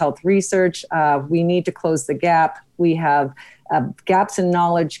 women's health research. We need to close the gap. We have gaps in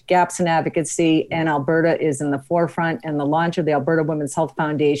knowledge, gaps in advocacy, and Alberta is in the forefront. And the launch of the Alberta Women's Health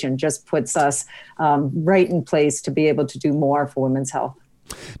Foundation just puts us right in place to be able to do more for women's health.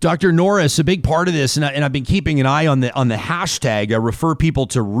 Dr. Norris, a big part of this, and I've been keeping an eye on the hashtag. I refer people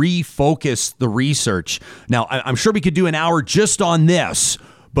to refocus the research. Now, I'm sure we could do an hour just on this,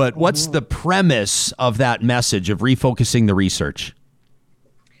 but what's the premise of that message of refocusing the research?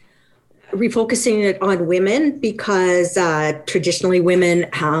 Refocusing it on women because traditionally women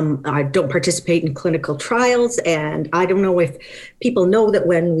don't participate in clinical trials. And I don't know if people know that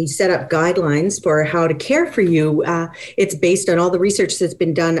when we set up guidelines for how to care for you, it's based on all the research that's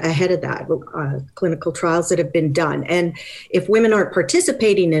been done ahead of that, clinical trials that have been done. And if women aren't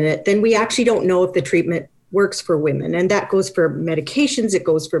participating in it, then we actually don't know if the treatment works for women. And that goes for medications, it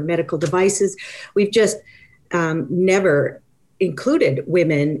goes for medical devices. We've just never included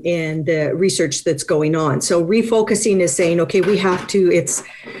women in the research that's going on. So refocusing is saying, okay, we have to,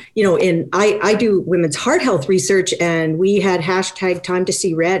 I do women's heart health research, and we had hashtag time to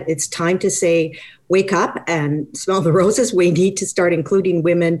see red. It's time to say, wake up and smell the roses. We need to start including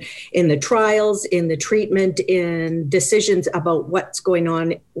women in the trials, in the treatment, in decisions about what's going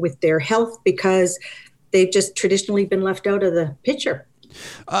on with their health, because they've just traditionally been left out of the picture.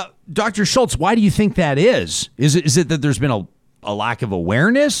 Dr. Schultz, why do you think that is? Is it that there's been a lack of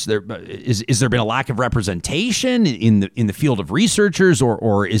awareness? Is there been a lack of representation in the field of researchers,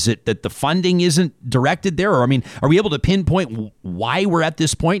 or is it that the funding isn't directed there? Or, are we able to pinpoint why we're at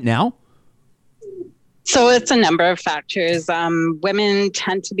this point now? So it's a number of factors. Women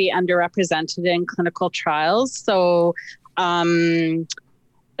tend to be underrepresented in clinical trials. So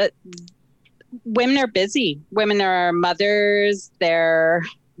women are busy. Women are mothers. They're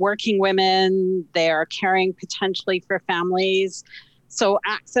working women. They are caring potentially for families. So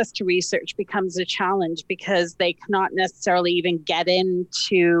access to research becomes a challenge because they cannot necessarily even get in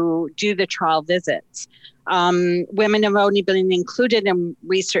to do the trial visits. Women have only been included in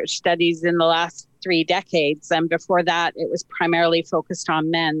research studies in the last 3 decades. And before that, it was primarily focused on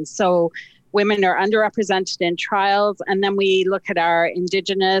men. So women are underrepresented in trials. And then we look at our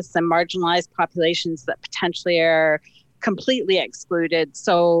Indigenous and marginalized populations that potentially are completely excluded.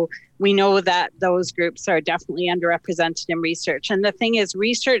 So we know that those groups are definitely underrepresented in research. And the thing is,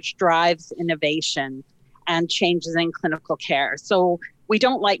 research drives innovation and changes in clinical care. So we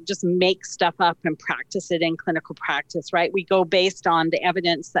don't just make stuff up and practice it in clinical practice, right? We go based on the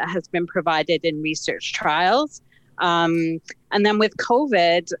evidence that has been provided in research trials. And then with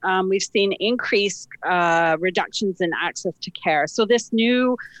COVID, we've seen increased reductions in access to care. So this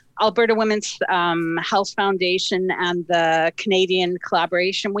new Alberta Women's Health Foundation and the Canadian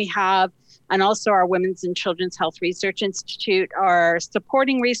collaboration we have, and also our Women's and Children's Health Research Institute, are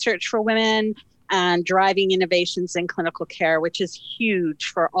supporting research for women and driving innovations in clinical care, which is huge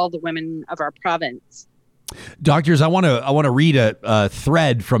for all the women of our province. Doctors, I want to read a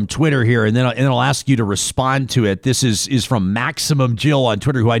thread from Twitter here, and then I'll ask you to respond to it. This is from Maximum Jill on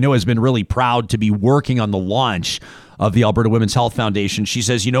Twitter, who I know has been really proud to be working on the launch of the Alberta Women's Health Foundation. She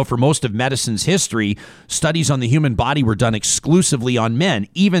says, for most of medicine's history, studies on the human body were done exclusively on men.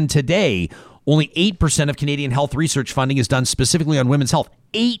 Even today, only 8% of Canadian health research funding is done specifically on women's health.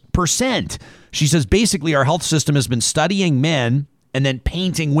 8%. She says, basically, our health system has been studying men and then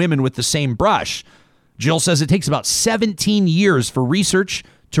painting women with the same brush. Jill says it takes about 17 years for research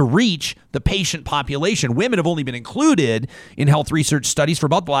to reach the patient population. Women have only been included in health research studies for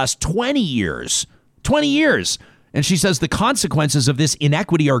about the last 20 years. 20 years. And she says the consequences of this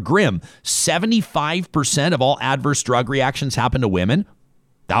inequity are grim. 75% of all adverse drug reactions happen to women.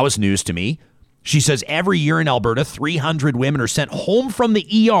 That was news to me. She says every year in Alberta, 300 women are sent home from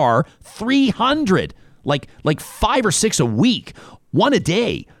the ER. 300. Like 5 or 6 a week. 1 a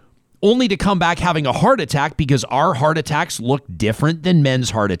day. Only to come back having a heart attack because our heart attacks look different than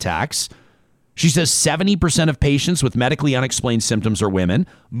men's heart attacks. She says 70% of patients with medically unexplained symptoms are women.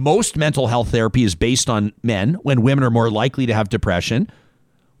 Most mental health therapy is based on men, when women are more likely to have depression.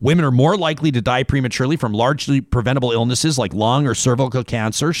 Women are more likely to die prematurely from largely preventable illnesses like lung or cervical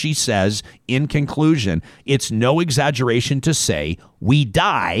cancer. She says, in conclusion, it's no exaggeration to say we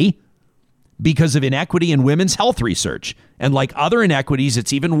die because of inequity in women's health research. And like other inequities,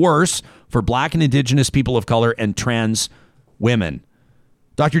 it's even worse for Black and Indigenous people of color and trans women.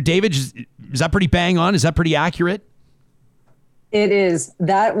 Dr. Davidge, is that pretty bang on? Is that pretty accurate? It is.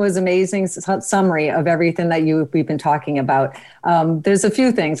 That was amazing summary of everything that we've been talking about. There's a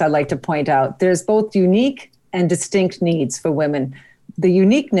few things I'd like to point out. There's both unique and distinct needs for women. The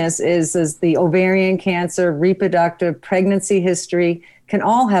uniqueness is the ovarian cancer, reproductive, pregnancy history can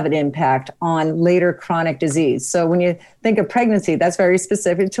all have an impact on later chronic disease. So when you think of pregnancy, that's very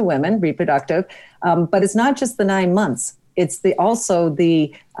specific to women, reproductive, but it's not just the 9 months. It's also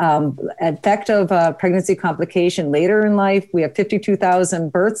the effect of pregnancy complication later in life. We have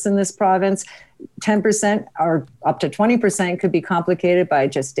 52,000 births in this province. 10% or up to 20% could be complicated by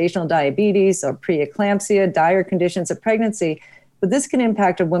gestational diabetes or preeclampsia, dire conditions of pregnancy. But this can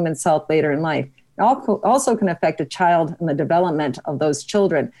impact a woman's health later in life. It also can affect a child and the development of those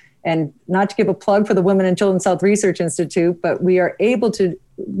children. And not to give a plug for the Women and Children's Health Research Institute, but we are able to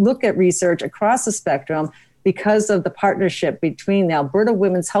look at research across the spectrum because of the partnership between the Alberta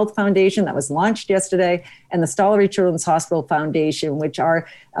Women's Health Foundation that was launched yesterday and the Stollery Children's Hospital Foundation, which are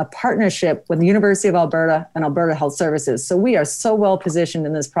a partnership with the University of Alberta and Alberta Health Services. So we are so well positioned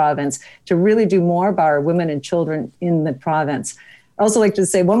in this province to really do more about our women and children in the province. I also like to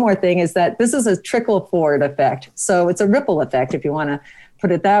say one more thing is that this is a trickle forward effect. So it's a ripple effect, if you want to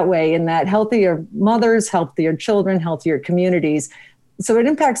put it that way, in that healthier mothers, healthier children, healthier communities. So it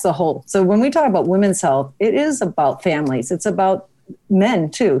impacts the whole. So when we talk about women's health, it is about families. It's about men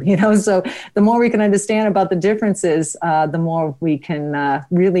too, so the more we can understand about the differences, the more we can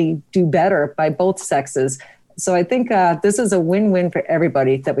really do better by both sexes. So I think this is a win-win for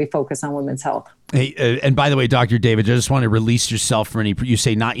everybody that we focus on women's health. Hey, and by the way, Dr. Davidge, I just want to release yourself from any. You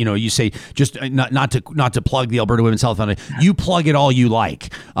say not to plug the Alberta Women's Health Foundation. You plug it all you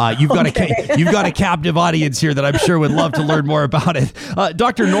like. You've got a captive audience here that I'm sure would love to learn more about it.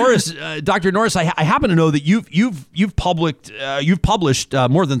 Dr. Norris, I happen to know that you've published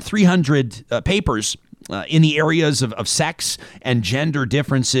more than 300 papers in the areas of sex and gender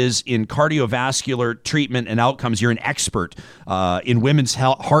differences in cardiovascular treatment and outcomes. You're an expert in women's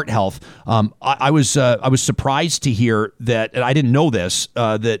heart health. I was surprised to hear that, and I didn't know this,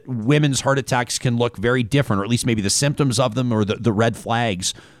 that women's heart attacks can look very different, or at least maybe the symptoms of them or the red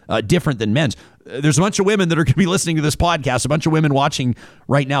flags different than men's. There's a bunch of women that are going to be listening to this podcast, a bunch of women watching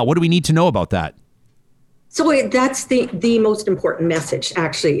right now. What do we need to know about that? So that's the most important message,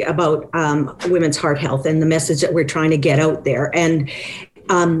 actually, about women's heart health and the message that we're trying to get out there. And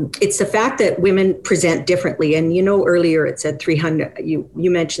It's the fact that women present differently. And earlier it said 300, you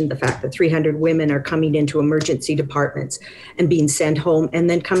mentioned the fact that 300 women are coming into emergency departments and being sent home and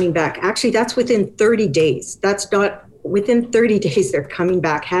then coming back. Actually, that's within 30 days. That's not within 30 days, they're coming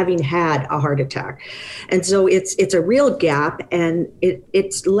back having had a heart attack. And so it's a real gap, and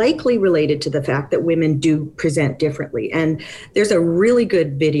it's likely related to the fact that women do present differently. And there's a really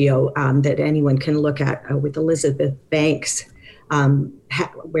good video that anyone can look at with Elizabeth Banks,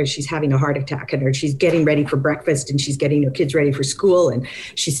 where she's having a heart attack and she's getting ready for breakfast and she's getting her kids ready for school. And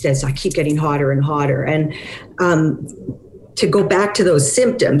she says, I keep getting hotter and hotter. And to go back to those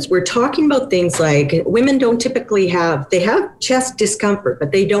symptoms, we're talking about things like women don't typically they have chest discomfort,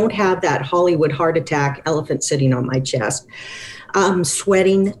 but they don't have that Hollywood heart attack, elephant sitting on my chest.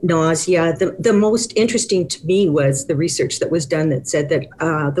 Sweating, nausea. The most interesting to me was the research that was done that said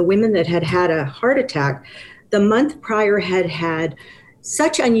that the women that had a heart attack the month prior had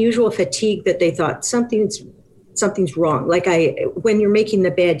such unusual fatigue that they thought something's wrong. Like when you're making the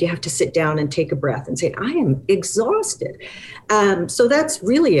bed, you have to sit down and take a breath and say, I am exhausted. So that's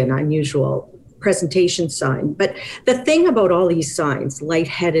really an unusual presentation sign. But the thing about all these signs,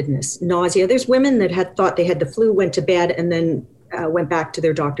 lightheadedness, nausea, there's women that had thought they had the flu, went to bed, and then went back to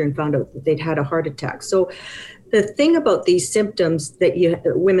their doctor and found out that they'd had a heart attack. So the thing about these symptoms that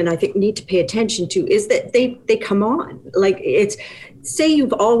women, I think, need to pay attention to is that they come on. Like say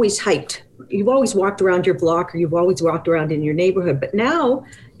you've always hiked, you've always walked around your block, or you've always walked around in your neighborhood, but now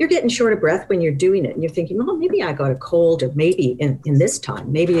you're getting short of breath when you're doing it. And you're thinking, well, maybe I got a cold, or maybe in this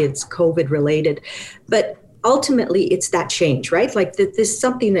time, maybe it's COVID related. But ultimately it's that change, right? Like there's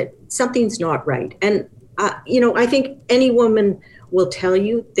something's not right. And, I think any woman will tell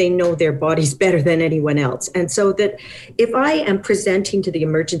you they know their bodies better than anyone else. And so that if I am presenting to the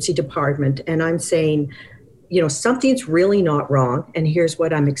emergency department and I'm saying, something's really not wrong, and here's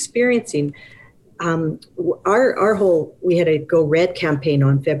what I'm experiencing. We had a Go Red campaign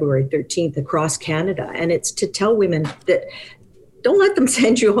on February 13th across Canada, and it's to tell women that don't let them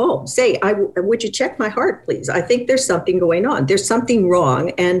send you home. Say, would you check my heart, please? I think there's something going on. There's something wrong,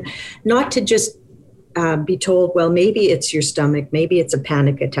 and not to just be told, well, maybe it's your stomach, maybe it's a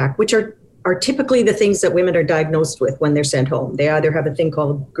panic attack, which are typically the things that women are diagnosed with when they're sent home. They either have a thing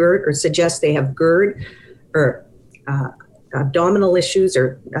called GERD, or suggest they have GERD, or abdominal issues,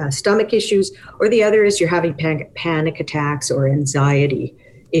 or stomach issues, or the other is you're having panic attacks or anxiety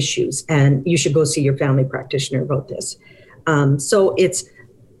issues, and you should go see your family practitioner about this. So it's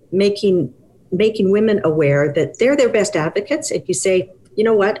making women aware that they're their best advocates. If you say, you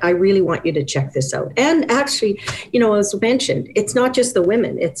know what, I really want you to check this out. And actually, as mentioned, it's not just the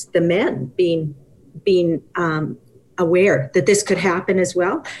women, it's the men being aware that this could happen as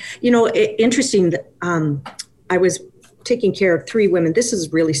well. Interesting that I was taking care of 3 women. This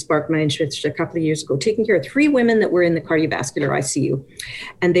has really sparked my interest a couple of years ago, taking care of 3 women that were in the cardiovascular ICU.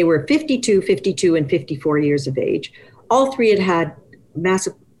 And they were 52, 52, and 54 years of age. All 3 had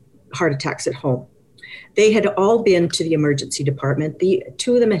massive heart attacks at home. They had all been to the emergency department.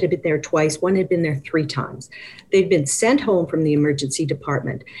 2 of them had been there twice. 1 had been there 3 times. They'd been sent home from the emergency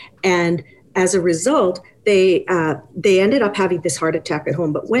department. And as a result, they ended up having this heart attack at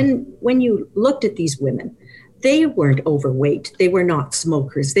home. But when you looked at these women, they weren't overweight. They were not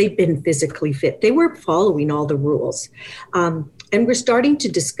smokers. They'd been physically fit. They were following all the rules. And we're starting to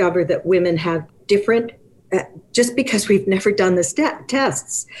discover that women have different, just because we've never done the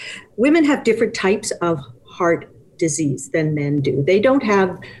tests, women have different types of heart disease than men do. They don't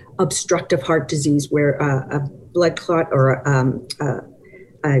have obstructive heart disease where a blood clot or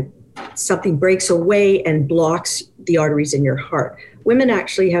something breaks away and blocks the arteries in your heart. Women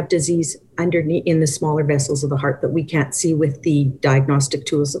actually have disease underneath in the smaller vessels of the heart that we can't see with the diagnostic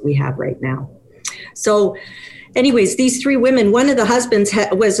tools that we have right now. So anyways, these 3 women, one of the husbands had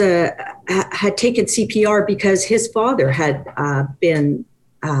taken CPR because his father had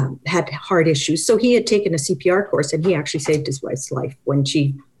heart issues. So he had taken a CPR course, and he actually saved his wife's life when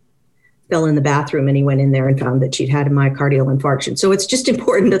she fell in the bathroom, and he went in there and found that she'd had a myocardial infarction. So it's just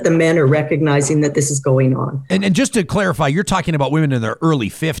important that the men are recognizing that this is going on. And just to clarify, you're talking about women in their early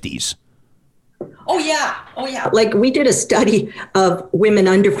 50s. Oh yeah. Like we did a study of women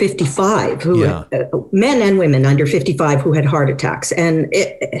under 55 men and women under 55 who had heart attacks. And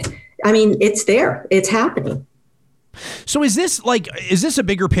it's there, it's happening. So is this a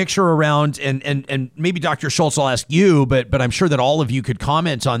bigger picture around, and maybe Dr. Schultz, I'll ask you, but I'm sure that all of you could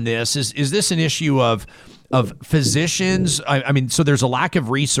comment on this. Is this an issue of physicians? So there's a lack of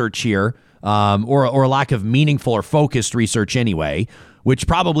research here, or a lack of meaningful or focused research anyway, which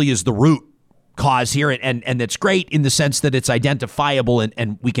probably is the root cause here, and that's great in the sense that it's identifiable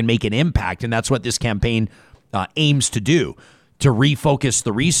and we can make an impact, and that's what this campaign aims to do, to refocus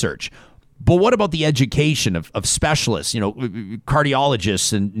the research. But what about the education of specialists,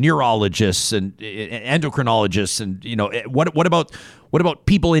 cardiologists and neurologists and endocrinologists, and what about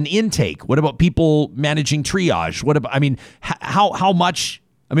people in intake? What about people managing triage? What about, how much,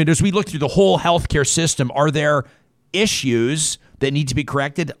 as we look through the whole healthcare system, are there issues that need to be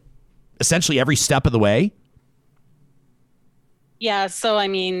corrected essentially every step of the way? Yeah, so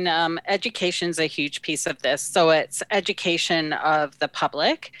education is a huge piece of this. So it's education of the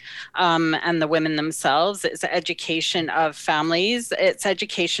public and the women themselves. It's education of families. It's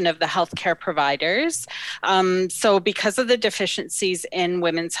education of the healthcare providers. So because of the deficiencies in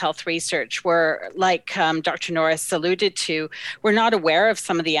women's health research, we're, like Dr. Norris alluded to, we're not aware of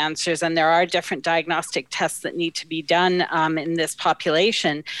some of the answers, and there are different diagnostic tests that need to be done in this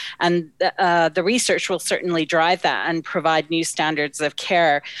population. And the research will certainly drive that and provide new standards of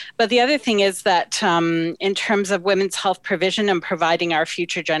care. But the other thing is that in terms of women's health provision and providing our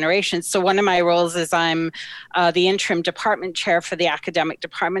future generations, so one of my roles is I'm the interim department chair for the Academic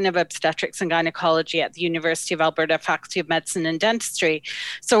Department of Obstetrics and Gynecology at the University of Alberta Faculty of Medicine and Dentistry.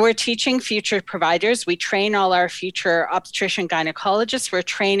 So we're teaching future providers. We train all our future obstetrician gynecologists. We're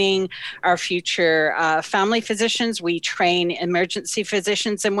training our future family physicians. We train emergency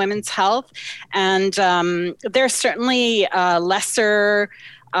physicians in women's health. And there's certainly lesser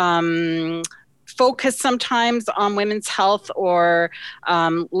focus sometimes on women's health, or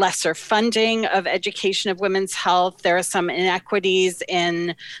lesser funding of education of women's health. There are some inequities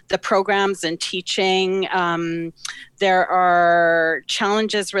in the programs and teaching. There are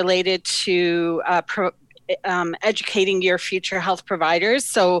challenges related to educating your future health providers.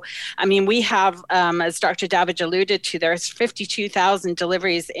 So, we have, as Dr. Davidge alluded to, there's 52,000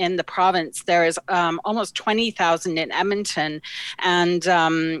 deliveries in the province. There's almost 20,000 in Edmonton. And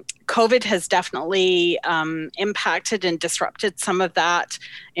COVID has definitely impacted and disrupted some of that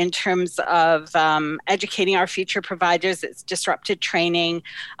in terms of educating our future providers. It's disrupted training.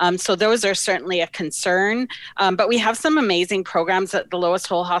 So those are certainly a concern. But we have some amazing programs at the Lois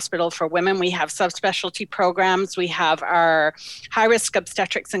Hole Hospital for Women. We have subspecialty programs. We have our high-risk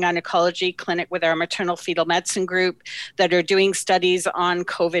obstetrics and gynecology clinic with our maternal fetal medicine group that are doing studies on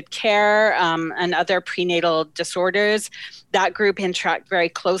COVID care and other prenatal disorders. That group interact very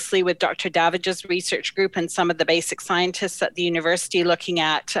closely with Dr. Davidge's research group and some of the basic scientists at the university looking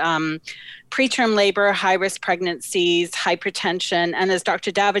at preterm labor, high-risk pregnancies, hypertension. And as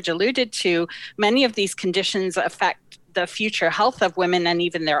Dr. Davidge alluded to, many of these conditions affect the future health of women and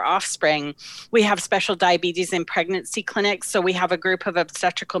even their offspring. We have special diabetes in pregnancy clinics. So we have a group of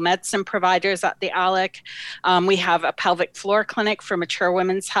obstetrical medicine providers at the ALEC. We have a pelvic floor clinic for mature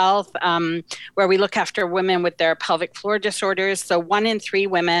women's health, where we look after women with their pelvic floor disorders. So 1 in 3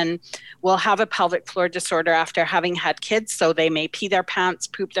 women will have a pelvic floor disorder after having had kids. So they may pee their pants,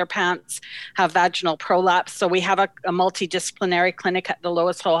 poop their pants, have vaginal prolapse. So we have a multidisciplinary clinic at the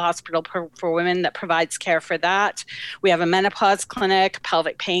Lois Hole Hospital for Women that provides care for that. We have a menopause clinic,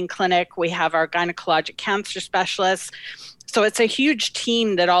 pelvic pain clinic. We have our gynecologic cancer specialists. So it's a huge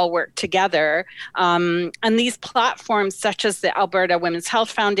team that all work together. And these platforms, such as the Alberta Women's Health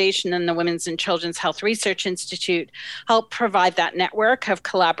Foundation and the Women's and Children's Health Research Institute, help provide that network of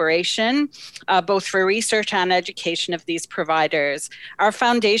collaboration, both for research and education of these providers. Our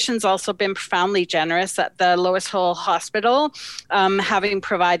foundation's also been profoundly generous at the Lois Hole Hospital, having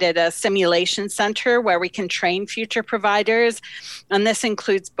provided a simulation center where we can train future providers. And this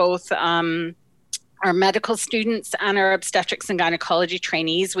includes both our medical students and our obstetrics and gynecology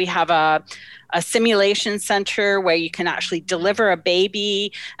trainees. We have a simulation center where you can actually deliver a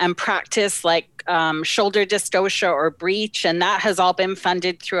baby and practice like shoulder dystocia or breech, and that has all been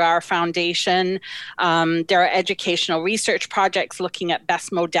funded through our foundation. There are educational research projects looking at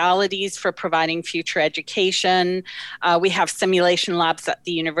best modalities for providing future education. We have simulation labs at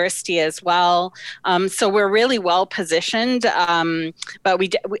the university as well. So we're really well positioned, but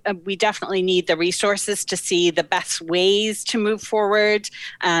we definitely need the resources to see the best ways to move forward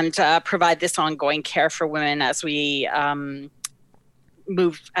and provide this ongoing care for women as we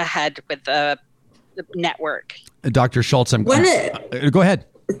move ahead with the network. Dr. Schultz, go ahead.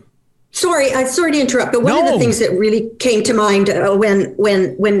 Sorry to interrupt, but one of the things that really came to mind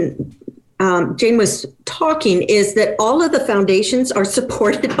when Jane was talking is that all of the foundations are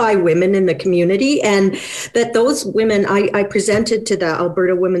supported by women in the community, and that those women, I presented to the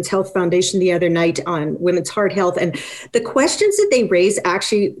Alberta Women's Health Foundation the other night on women's heart health, and the questions that they raise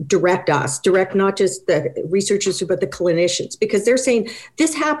actually direct not just the researchers, but the clinicians, because they're saying,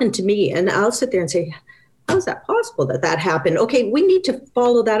 this happened to me. And I'll sit there and say, how is that possible that happened? Okay, we need to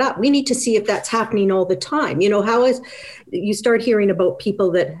follow that up. We need to see if that's happening all the time. You start hearing about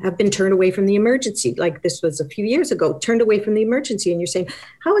people that have been turned away from the emergency, like this was a few years ago, turned away from the emergency, and you're saying,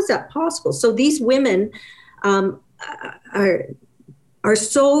 how is that possible? So these women are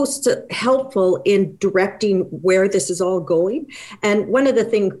so helpful in directing where this is all going. And one of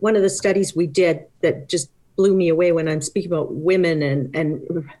the studies we did that just blew me away when I'm speaking about women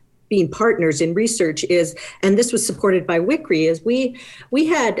and being partners in research is, and this was supported by WICRI, is we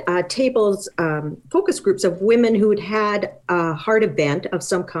had tables, focus groups of women who had a heart event of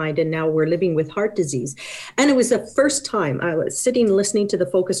some kind and now were living with heart disease. And it was the first time I was sitting listening to the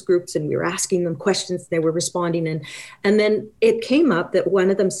focus groups, and we were asking them questions, they were responding. And then it came up that one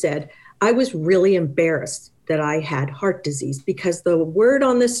of them said, I was really embarrassed that I had heart disease, because the word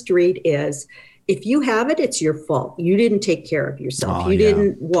on the street is, if you have it, it's your fault. You didn't take care of yourself. You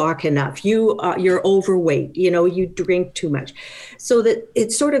didn't walk enough. You're overweight. You drink too much. So that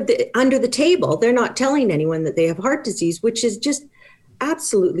it's sort of under the table. They're not telling anyone that they have heart disease, which is just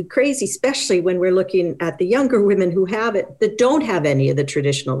absolutely crazy, especially when we're looking at the younger women who have it that don't have any of the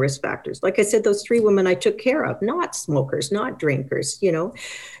traditional risk factors. Like I said, those 3 women I took care of, not smokers, not drinkers,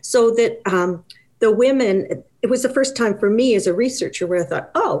 so that the women, it was the first time for me as a researcher where I thought,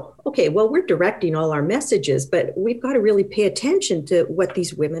 oh, okay, well, we're directing all our messages, but we've got to really pay attention to what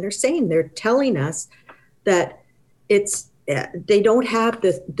these women are saying. They're telling us that they don't have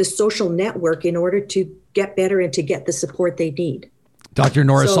the social network in order to get better and to get the support they need. Dr.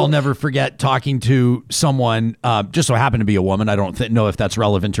 Norris, I'll never forget talking to someone, just so happened to be a woman. I don't know if that's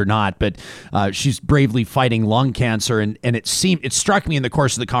relevant or not, but she's bravely fighting lung cancer. And it struck me in the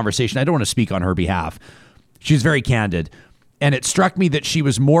course of the conversation, I don't want to speak on her behalf. She's very candid. And it struck me that she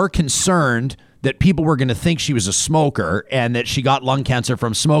was more concerned that people were going to think she was a smoker and that she got lung cancer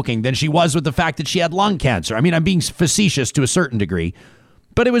from smoking than she was with the fact that she had lung cancer. I mean, I'm being facetious to a certain degree.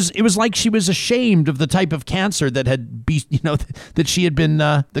 But it was like she was ashamed of the type of cancer that that she had been,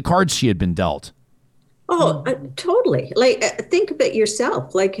 the cards she had been dealt. Oh, totally. Like, think of it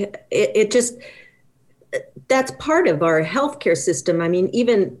yourself. Like, it just, that's part of our healthcare system. I mean,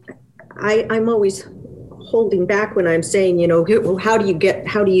 even I'm always holding back when I'm saying, how do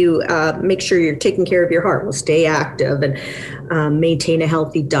you make sure you're taking care of your heart? Well, stay active and maintain a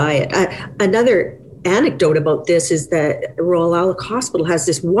healthy diet. Another anecdote about this is that Royal Alec Hospital has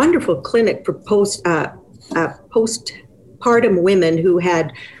this wonderful clinic for postpartum women who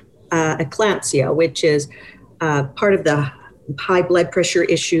had eclampsia, which is part of the high blood pressure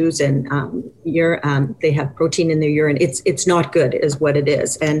issues, and they have protein in their urine. It's not good, is what it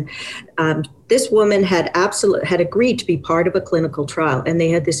is. And this woman had agreed to be part of a clinical trial, and they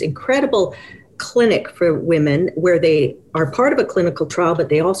had this incredible clinic for women where they are part of a clinical trial, but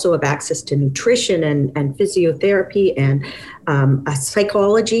they also have access to nutrition and physiotherapy and a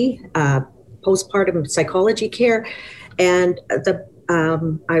psychology, postpartum psychology care. And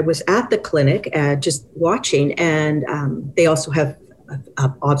I was at the clinic just watching, and they also have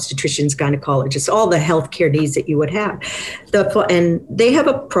obstetricians, gynecologists, all the healthcare needs that you would have. And they have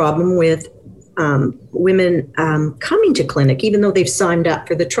a problem with women coming to clinic, even though they've signed up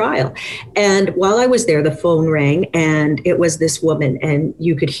for the trial. And while I was there, the phone rang, and it was this woman, and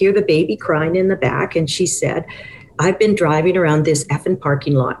you could hear the baby crying in the back. And she said, I've been driving around this effing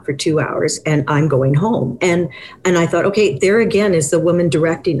parking lot for 2 hours and I'm going home. And I thought, okay, there again is the woman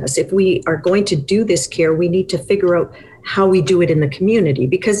directing us. If we are going to do this care, we need to figure out how we do it in the community.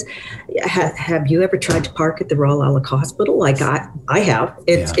 Because have you ever tried to park at the Royal Alec Hospital? Like I have.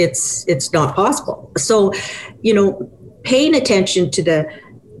 It's not possible. So, paying attention to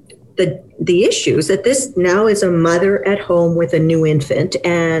the issues that this now is a mother at home with a new infant,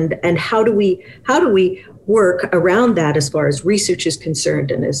 and how do we work around that as far as research is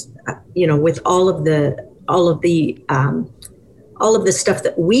concerned, and as with all of the stuff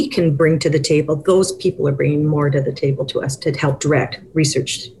that we can bring to the table, those people are bringing more to the table to us to help direct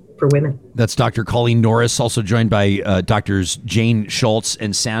research for women. That's Dr. Colleen Norris, also joined by Drs. Jane Schultz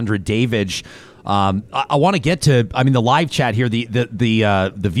and Sandra Davidge. I want to get to, the live chat here,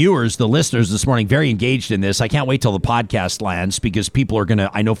 the viewers, the listeners this morning, very engaged in this. I can't wait till the podcast lands because people are going to,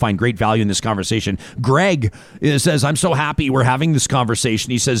 I know, find great value in this conversation. Greg says, I'm so happy we're having this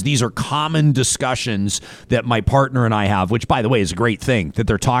conversation. He says, these are common discussions that my partner and I have, which, by the way, is a great thing that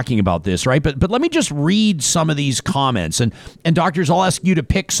they're talking about this, right? But let me just read some of these comments. And doctors, I'll ask you to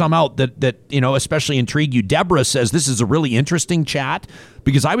pick some out that especially intrigue you. Deborah says, this is a really interesting chat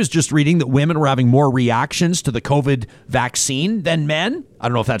because I was just reading that women were having more reactions to the COVID vaccine than men. I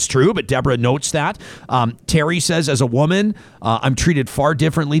don't know if that's true, but Deborah notes that. Terry says, as a woman, I'm treated far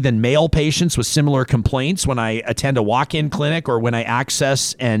differently than male patients with similar complaints when I attend a walk-in clinic or when I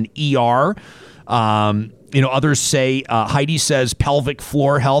access an ER. Others say, Heidi says pelvic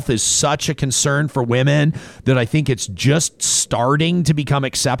floor health is such a concern for women that I think it's just starting to become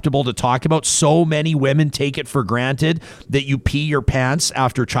acceptable to talk about. So many women take it for granted that you pee your pants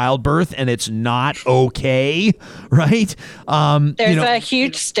after childbirth and it's not okay, right? There's a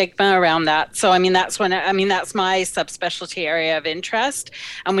huge stigma around that. So, that's my subspecialty area of interest.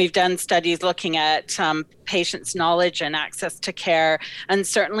 And we've done studies looking at patients' knowledge and access to care. And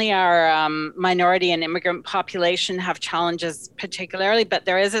certainly our minority and immigrant population have challenges particularly, but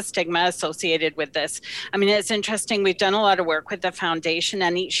there is a stigma associated with this. It's interesting. We've done a lot of work with the foundation,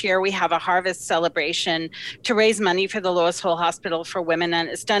 and each year we have a harvest celebration to raise money for the Lois Hole Hospital for Women, and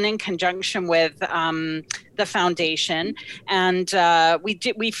it's done in conjunction with the foundation. And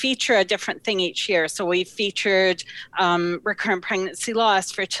we feature a different thing each year. So we featured recurrent pregnancy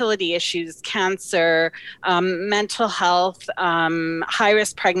loss, fertility issues, cancer, mental health,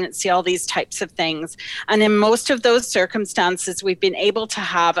 high-risk pregnancy, all these types of things. And in most of those circumstances, we've been able to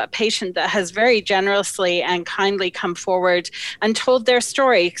have a patient that has very generously and kindly come forward and told their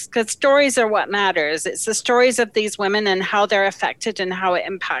story, because stories are what matters. It's the stories of these women and how they're affected and how it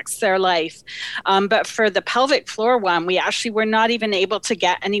impacts their life. But for the pelvic floor one, we actually were not even able to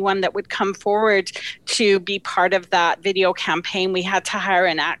get anyone that would come forward to be part of that video campaign. We had to hire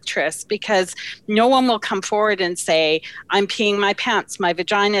an actress because no one will come forward and say, I'm peeing my pants, my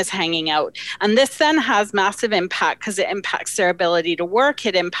vagina is hanging out. And this then has massive impact because it impacts their ability to work,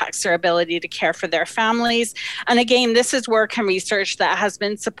 it impacts their ability to care for their families. And again, this is work and research that has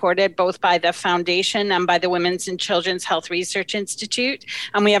been supported both by the foundation and by the Women's and Children's Health Research Institute.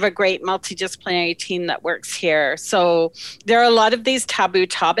 And we have a great multidisciplinary team that works here. So there are a lot of these taboo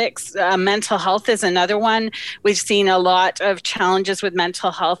topics. Mental health is another one. We've seen a lot of challenges with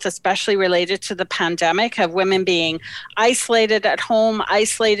mental health, especially related to the pandemic, of women being isolated at home,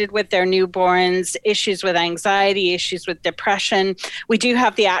 isolated with their newborns, issues with anxiety, issues with depression. We do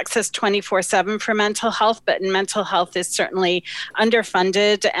have the access 24/7 for mental health, but mental health is certainly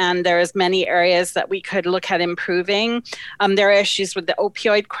underfunded, and there's many areas that we could look at improving. There are issues with the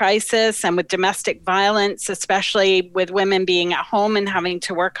opioid crisis and with domestic violence, especially with women being at home and having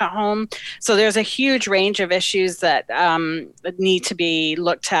to work at home. So there's a huge range of issues that need to be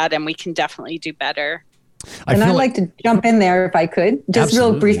looked at, and we can definitely do better. I'd like to jump in there if I could, just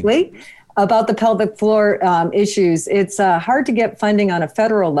Absolutely. real briefly. About the pelvic floor issues, it's hard to get funding on a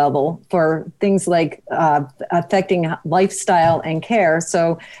federal level for things like affecting lifestyle and care.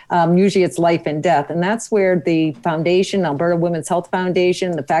 So usually it's life and death. And that's where the foundation, Alberta Women's Health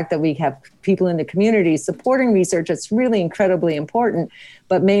Foundation, the fact that we have people in the community supporting research, it's really incredibly important,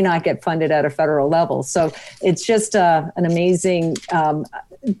 but may not get funded at a federal level. So it's just an amazing,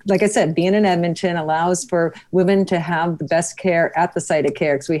 like I said, being in Edmonton allows for women to have the best care at the site of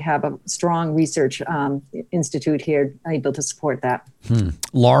care, because we have a strong research institute here able to support that.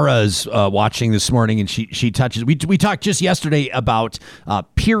 Laura's watching this morning, and she touches. We talked just yesterday about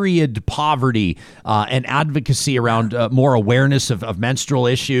period poverty and advocacy around more awareness of menstrual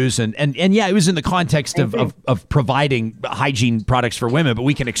issues, and yeah, it was in the context of providing hygiene products for women, but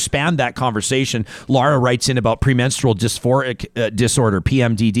we can expand that conversation. Laura writes in about premenstrual dysphoric disorder,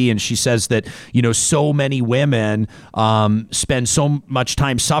 PMDD, and she says that so many women spend so much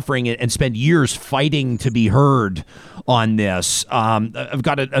time suffering and spend years fighting to be heard on this. I've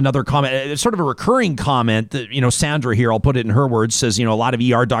got another comment. It's sort of a recurring comment that, Sandra here, I'll put it in her words, says, a lot of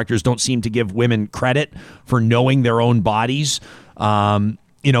ER doctors don't seem to give women credit for knowing their own bodies.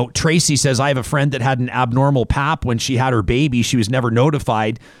 Tracy says, I have a friend that had an abnormal pap when she had her baby. She was never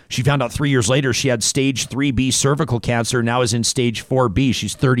notified. She found out 3 years later she had stage 3B cervical cancer, now is in stage 4B.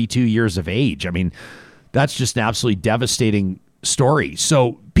 She's 32 years of age. That's just an absolutely devastating story.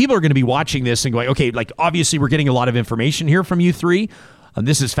 So people are going to be watching this and going, okay, obviously we're getting a lot of information here from you three.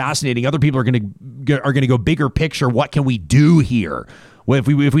 This is fascinating. Other people are going to go bigger picture. What can we do here? if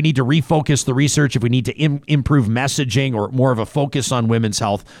we need to refocus the research, if we need to improve messaging or more of a focus on women's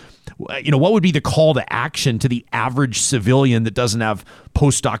health, what would be the call to action to the average civilian that doesn't have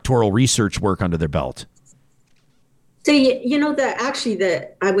postdoctoral research work under their belt? So,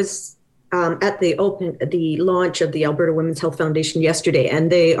 I was at the launch of the Alberta Women's Health Foundation yesterday,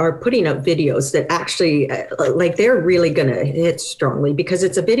 and they are putting out videos that actually, they're really going to hit strongly, because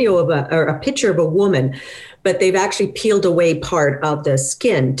it's a video of a picture of a woman, but they've actually peeled away part of the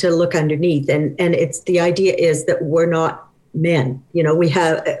skin to look underneath, and it's the idea is that we're not men.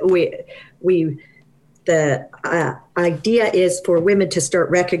 The idea is for women to start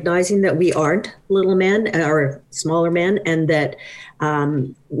recognizing that we aren't little men or smaller men, and that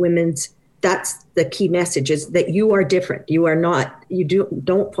that's the key message, is that you are different. You are not,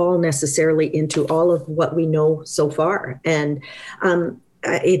 don't fall necessarily into all of what we know so far. And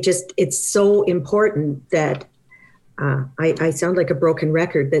it's so important that I sound like a broken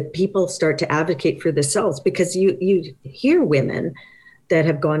record, that people start to advocate for themselves, because you hear women that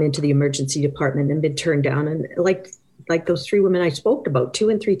have gone into the emergency department and been turned down, and like those 3 women I spoke about 2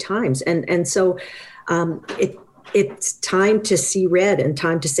 and 3 times. And so it's time to see red and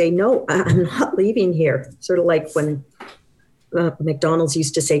time to say, no, I'm not leaving here. Sort of like when McDonald's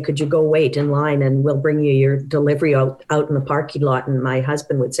used to say, could you go wait in line and we'll bring you your delivery out in the parking lot? And my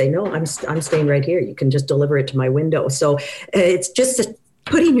husband would say, no, I'm staying right here. You can just deliver it to my window. So it's just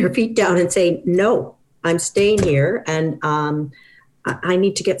putting your feet down and saying, no, I'm staying here, and I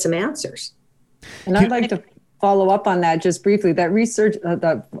need to get some answers. And I'd like to follow up on that just briefly. That research,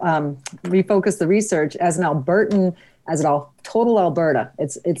 refocus the research as an Albertan, as a total Alberta.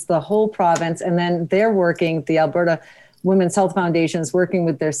 It's the whole province, and then they're working, the Alberta Women's Health Foundation is working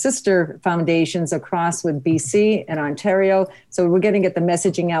with their sister foundations across with BC and Ontario. So we're going to get the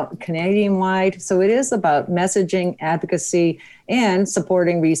messaging out Canadian-wide. So it is about messaging, advocacy, and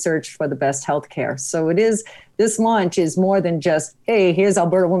supporting research for the best healthcare. So this launch is more than just, hey, here's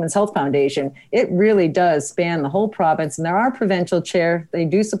Alberta Women's Health Foundation. It really does span the whole province. And there are provincial chair. They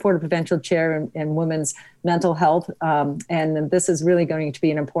do support a provincial chair in women's mental health. And this is really going to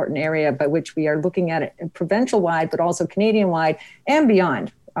be an important area by which we are looking at it provincial-wide, but also Canadian-wide and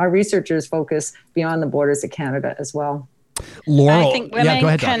beyond. Our researchers focus beyond the borders of Canada as well. Laurel, I think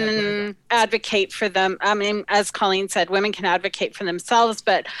women can advocate for them. I mean, as Colleen said, women can advocate for themselves,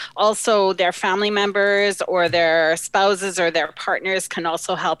 but also their family members or their spouses or their partners can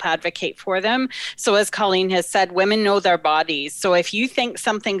also help advocate for them. So as Colleen has said, women know their bodies. So if you think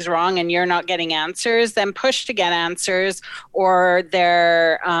something's wrong and you're not getting answers, then push to get answers, or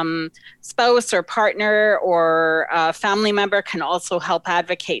their spouse or partner or family member can also help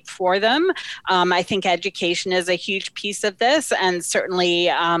advocate for them. I think education is a huge piece of this, and certainly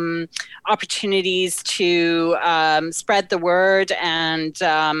opportunities to spread the word, and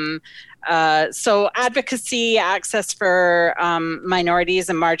so advocacy, access for minorities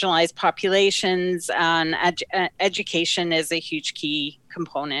and marginalized populations, and education is a huge key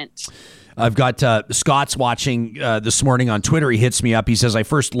component. I've got Scott's watching this morning on Twitter. He hits me up. He says, I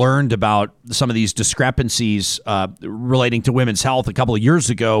first learned about some of these discrepancies relating to women's health a couple of years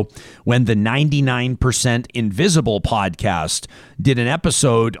ago when the 99% Invisible podcast did an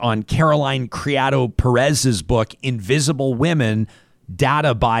episode on Caroline Criado Perez's book, Invisible Women,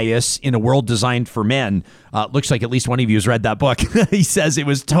 Data Bias in a World Designed for Men. Looks like at least one of you has read that book. He says it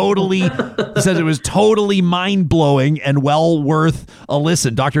was totally mind blowing and well worth a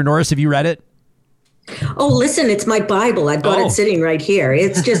listen. Dr. Norris, have you read it? Oh, listen, it's my Bible. I've got it sitting right here.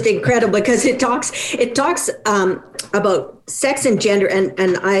 It's just incredible because it talks about sex and gender,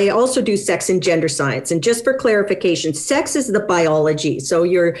 and I also do sex and gender science. And just for clarification, sex is the biology. So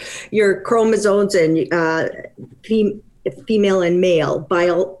your chromosomes and female and male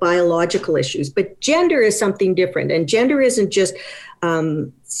biological issues, but gender is something different. And gender isn't just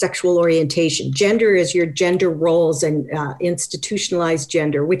sexual orientation. Gender is your gender roles and institutionalized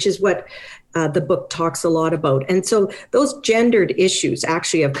gender, which is what the book talks a lot about. And so those gendered issues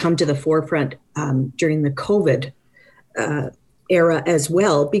actually have come to the forefront during the COVID era as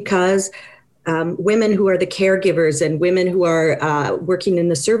well, because women who are the caregivers and women who are working in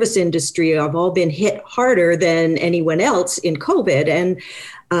the service industry have all been hit harder than anyone else in COVID.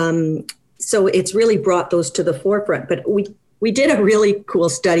 And so it's really brought those to the forefront. But we did a really cool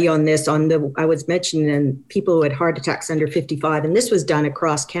study on this, I was mentioning people who had heart attacks under 55, and this was done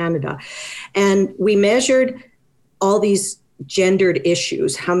across Canada. And we measured all these gendered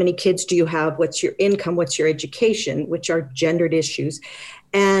issues. How many kids do you have? What's your income? What's your education? Which are gendered issues.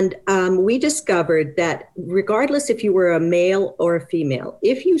 And we discovered that regardless if you were a male or a female,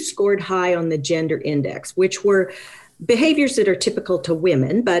 if you scored high on the gender index, which were behaviors that are typical to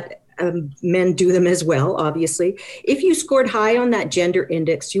women, but men do them as well, obviously. If you scored high on that gender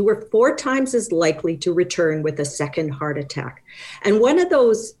index, you were 4 times as likely to return with a second heart attack. And one of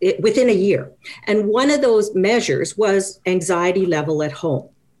those, within a year, and one of those measures was anxiety level at home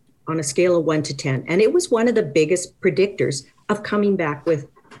on a scale of 1 to 10. And it was one of the biggest predictors of coming back with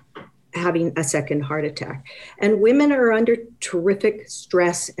having a second heart attack. And women are under terrific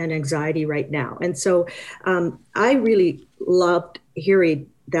stress and anxiety right now. And so I really loved hearing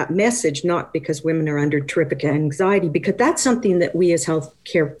that message, not because women are under terrific anxiety, because that's something that we as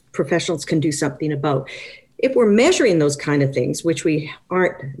healthcare professionals can do something about. If we're measuring those kind of things, which we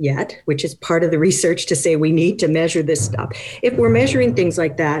aren't yet, which is part of the research to say we need to measure this stuff. If we're measuring things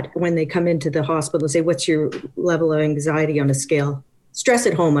like that when they come into the hospital and say, what's your level of anxiety on a scale, stress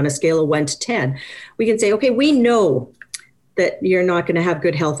at home on a scale of 1 to 10, we can say, okay, we know that you're not going to have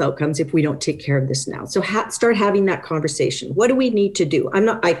good health outcomes if we don't take care of this now. So start having that conversation. What do we need to do?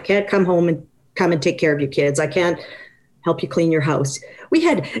 I can't come home and take care of your kids. I can't help you clean your house. We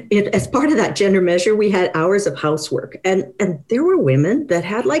had, as part of that gender measure, we had hours of housework. And there were women that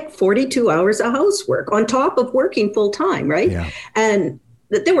had like 42 hours of housework on top of working full time, right? Yeah. And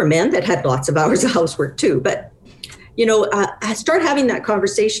there were men that had lots of hours of housework too. But, start having that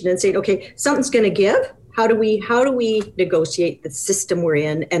conversation and saying, okay, something's going to give. How do we negotiate the system we're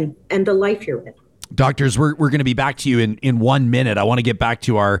in and the life you're in? Doctors, we're going to be back to you in 1 minute. I want to get back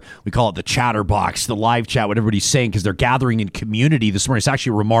to we call it the chatter box, the live chat, what everybody's saying, because they're gathering in community this morning. It's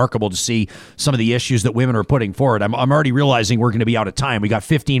actually remarkable to see some of the issues that women are putting forward. I'm already realizing we're going to be out of time. We got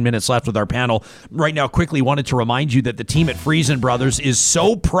 15 minutes left with our panel. Right now, quickly wanted to remind you that the team at Friesen Brothers is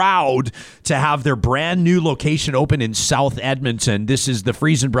so proud to have their brand new location open in South Edmonton. This is the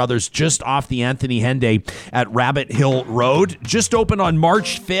Friesen Brothers just off the Anthony Henday at Rabbit Hill Road. Just opened on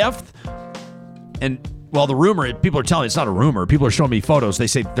March 5th. And, well, the rumor, people are telling me it's not a rumor. People are showing me photos. They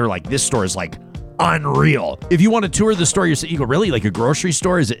say they're like, this store is like unreal. If you want to tour the store, you go, really? Like a grocery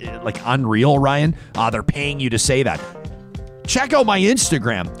store? Is it like unreal, Ryan? They're paying you to say that. Check out my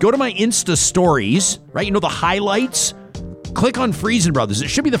Instagram. Go to my Insta stories, right? You know, the highlights. Click on Friesen Brothers. It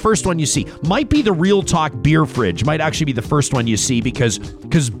should be the first one you see. Might be the Real Talk beer fridge. Might actually be the first one you see because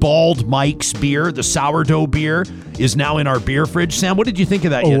Bald Mike's beer, the sourdough beer, is now in our beer fridge. Sam, what did you think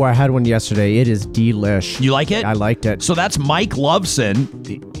of that? I had one yesterday. It is delish. You like it? I liked it. So that's Mike Loveson.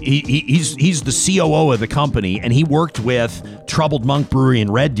 He's the COO of the company, and he worked with Troubled Monk Brewery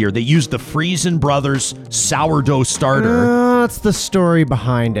in Red Deer. They used the Friesen Brothers sourdough starter. That's the story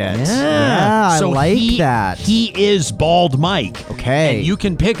behind it. Yeah, so I like that. He is Bald Mike. Okay. And you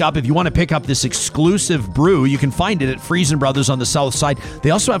can pick up, if you want to pick up this exclusive brew, you can find it at Friesen Brothers on the south side.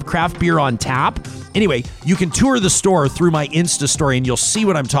 They also have craft beer on tap. Anyway, you can tour the store through my Insta story and you'll see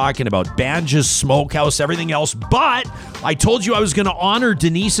what I'm talking about. Banjas, Smokehouse, everything else. But I told you I was going to honor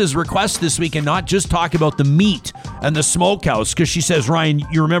Denise's request this week and not just talk about the meat and the Smokehouse, because she says, Ryan,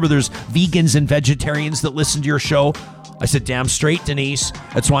 you remember there's vegans and vegetarians that listen to your show? I said, damn straight, Denise.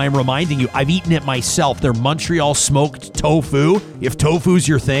 That's why I'm reminding you. I've eaten it myself. They're Montreal smoked tofu. If tofu's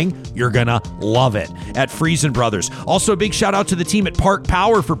your thing, you're going to love it at Friesen Brothers. Also, a big shout out to the team at Park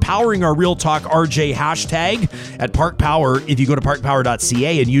Power for powering our Real Talk RJ hashtag at Park Power. If you go to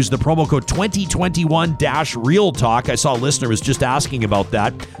parkpower.ca and use the promo code 2021-Real Talk, I saw a listener was just asking about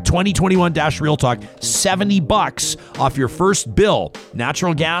that. 2021-Real Talk, $70 off your first bill.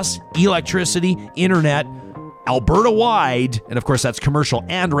 Natural gas, electricity, internet, Alberta-wide, and of course that's commercial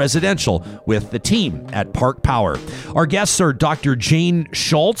and residential with the team at Park Power. Our guests are Dr. Jane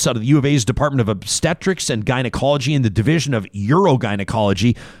Schultz out of the U of A's Department of Obstetrics and Gynecology in the Division of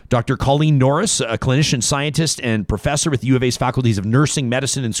Urogynecology, Dr. Colleen Norris, a clinician scientist and professor with the U of A's Faculties of Nursing,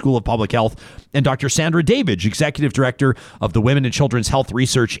 Medicine, and School of Public Health, and Dr. Sandra Davidge, Executive Director of the Women and Children's Health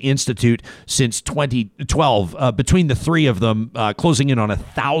Research Institute since 2012. Between the three of them, closing in on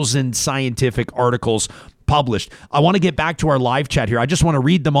 1,000 scientific articles published. I want to get back to our live chat here. I just want to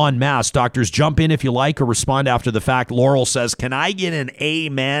read them en masse. Doctors, jump in if you like or respond after the fact. Laurel says, can I get an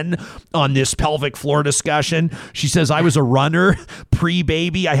amen on this pelvic floor discussion? She says, I was a runner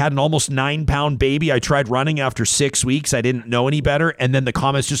pre-baby. I had an almost 9-pound baby. I tried running after 6 weeks. I didn't know any better. And then the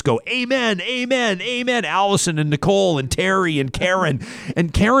comments just go, amen, amen, amen. Allison and Nicole and Terry and Karen.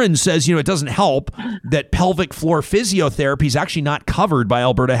 And Karen says, it doesn't help that pelvic floor physiotherapy is actually not covered by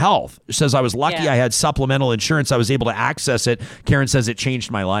Alberta Health. She says, I was lucky I had supplemental insurance. I was able to access it. Karen says it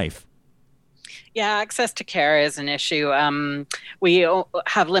changed my life. Yeah, access to care is an issue. We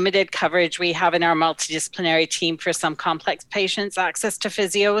have limited coverage. We have in our multidisciplinary team for some complex patients access to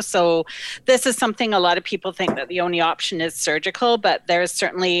physio. So this is something a lot of people think that the only option is surgical, but there's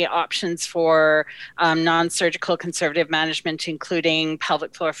certainly options for non-surgical conservative management, including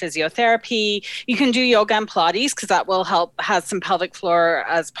pelvic floor physiotherapy. You can do yoga and Pilates because that will help, has some pelvic floor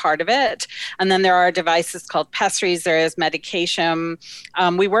as part of it. And then there are devices called pessaries. There is medication.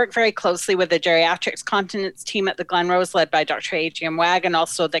 We work very closely with the geriatrics continence team at the Glenrose, led by Dr. Adrian Wag, and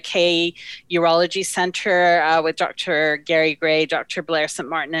also the K Urology Center with Dr. Gary Gray, Dr. Blair St.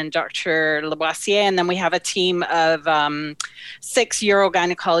 Martin, and Dr. Lavoisier. And then we have a team of 6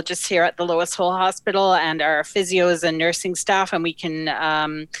 urogynecologists here at the Lois Hole Hospital and our physios and nursing staff. And we can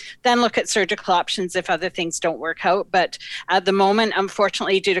then look at surgical options if other things don't work out. But at the moment,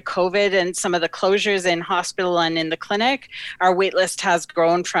 unfortunately, due to COVID and some of the closures in hospital and in the clinic, our wait list has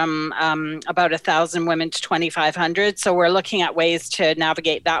grown from about 1,000 women to 2,500. So we're looking at ways to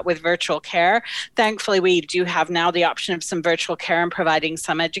navigate that with virtual care. Thankfully, we do have now the option of some virtual care and providing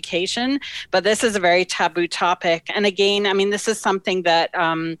some education, but this is a very taboo topic. And again, I mean, this is something that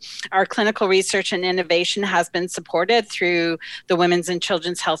our clinical research and innovation has been supported through the Women's and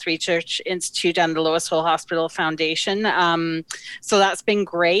Children's Health Research Institute and the Lois Hole Hospital Foundation. So that's been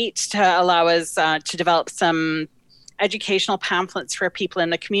great to allow us to develop some educational pamphlets for people in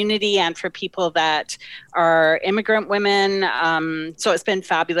the community and for people that are immigrant women. So it's been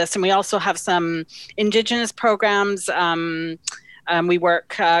fabulous. And we also have some Indigenous programs. We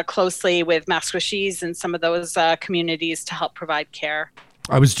work closely with Maskwacis and some of those communities to help provide care.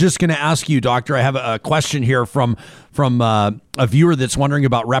 I was just going to ask you, Doctor, I have a question here from a viewer that's wondering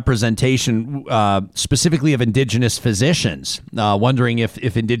about representation, specifically of Indigenous physicians, wondering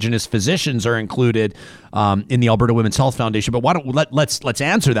if Indigenous physicians are included in the Alberta Women's Health Foundation. But why don't let's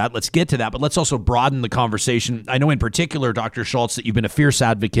answer that. Let's get to that. But let's also broaden the conversation. I know in particular, Dr. Schultz, that you've been a fierce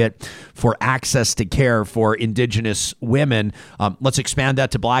advocate for access to care for Indigenous women. Let's expand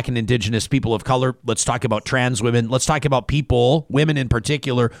that to Black and Indigenous people of color. Let's talk about trans women. Let's talk about women in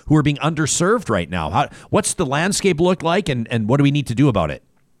particular, who are being underserved right now. What's the landscape look like, and what do we need to do about it?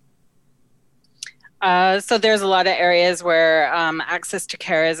 So there's a lot of areas where access to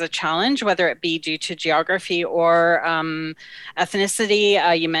care is a challenge, whether it be due to geography or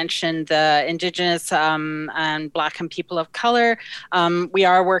ethnicity. You mentioned the Indigenous and Black and people of color. We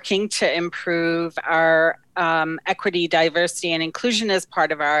are working to improve our equity, diversity, and inclusion as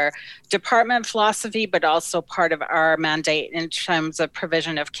part of our department philosophy, but also part of our mandate in terms of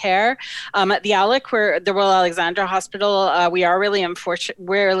provision of care. At the ALEC, we're the Royal Alexandra Hospital, we are really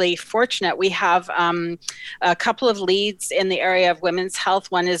fortunate. We have a couple of leads in the area of women's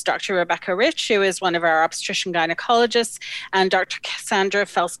health. One is Dr. Rebecca Rich, who is one of our obstetrician gynecologists, and Dr. Sandra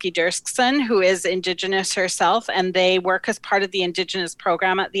Felsky-Dirksen, who is Indigenous herself, and they work as part of the Indigenous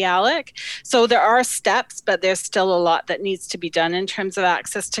program at the ALEC. So there are steps, but there's still a lot that needs to be done in terms of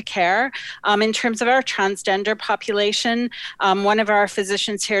access to care. In terms of our transgender population, one of our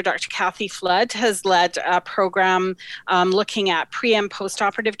physicians here, Dr. Kathy Flood, has led a program looking at pre- and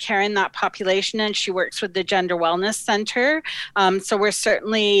post-operative care in that population, and she works with the Gender Wellness Center. So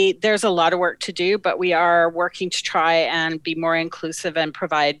there's a lot of work to do, but we are working to try and be more inclusive and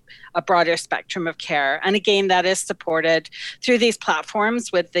provide a broader spectrum of care. And again, that is supported through these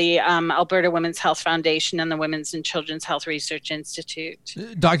platforms with the Alberta Women's Health Foundation and the Women's and Children's Health Research Institute.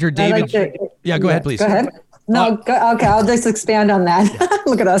 Dr. Davidge, go ahead, please. Go ahead. No, okay, I'll just expand on that.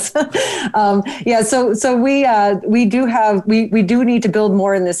 Look at us. So we do need to build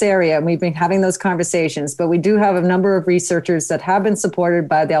more in this area, and we've been having those conversations, but we do have a number of researchers that have been supported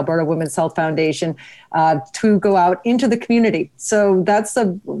by the Alberta Women's Health Foundation to go out into the community. So that's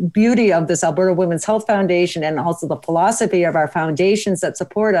the beauty of this Alberta Women's Health Foundation, and also the philosophy of our foundations that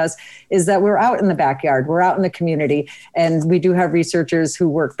support us, is that we're out in the backyard, we're out in the community, and we do have researchers who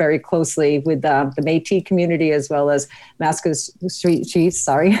work very closely with the Métis community as well as Maskwacis,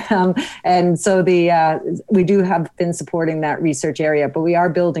 and so we do have been supporting that research area, but we are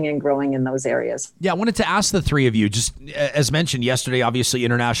building and growing in those areas. Yeah, I wanted to ask the three of you, just as mentioned yesterday, obviously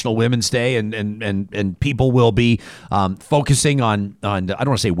International Women's Day, and people will be focusing on I don't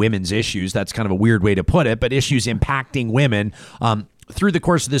want to say women's issues, that's kind of a weird way to put it, but issues impacting women through the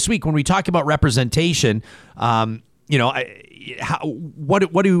course of this week. When we talk about representation, what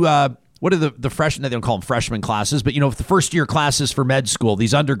are the freshmen, they don't call them freshman classes, but, the first year classes for med school,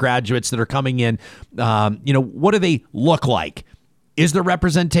 these undergraduates that are coming in, what do they look like? Is there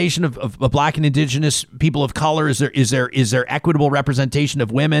representation of Black and Indigenous people of color? Is there equitable representation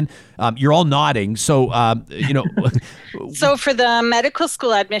of women? You're all nodding. So, So for the medical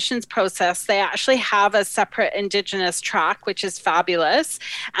school admissions process, they actually have a separate Indigenous track, which is fabulous.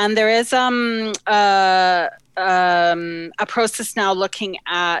 And there is a process now looking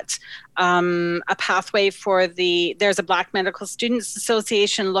at a pathway for there's a Black Medical Students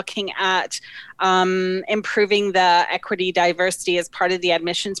Association looking at improving the equity diversity as part of the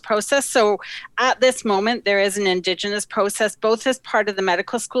admissions process. So at this moment, there is an Indigenous process, both as part of the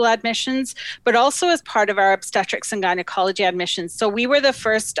medical school admissions, but also as part of our obstetrics and gynecology admissions. So we were the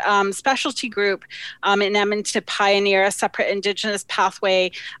first specialty group in Edmonton to pioneer a separate Indigenous pathway.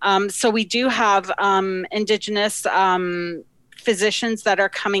 So we do have Indigenous physicians that are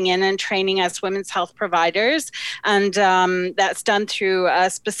coming in and training as women's health providers. And that's done through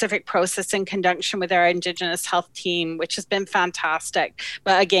a specific process in conjunction with our Indigenous health team, which has been fantastic.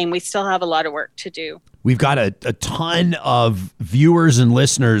 But again, we still have a lot of work to do. We've got a ton of viewers and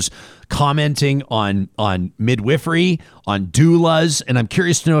listeners commenting on midwifery, on doulas, and I'm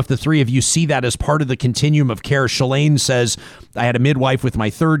curious to know if the three of you see that as part of the continuum of care. Shalane says, I had a midwife with my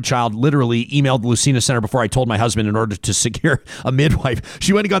third child, literally emailed the Lucina Center before I told my husband in order to secure a midwife.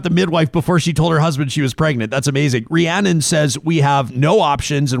 She went and got the midwife before she told her husband she was pregnant. That's amazing. Rhiannon says, we have no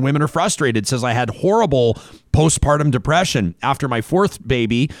options and women are frustrated. Says, I had horrible postpartum depression after my fourth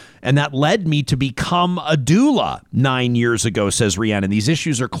baby, and that led me to become a doula 9 years ago, says Rhiannon. These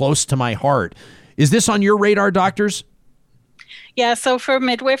issues are close to my heart. Is this on your radar, doctors? Yeah, so for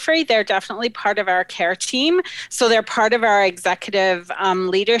midwifery, they're definitely part of our care team. So they're part of our executive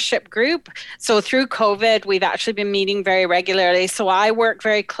leadership group. So through COVID, we've actually been meeting very regularly. So I work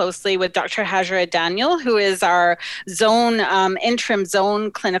very closely with Dr. Hajra Daniel, who is our interim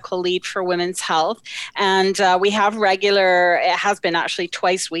zone clinical lead for women's health. And we have it has been actually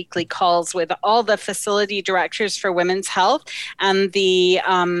twice weekly calls with all the facility directors for women's health and the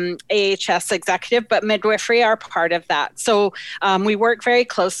AHS executive, but midwifery are part of that. So we work very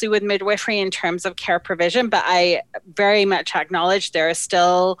closely with midwifery in terms of care provision, but I very much acknowledge there are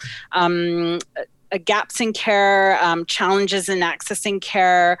still gaps in care, challenges in accessing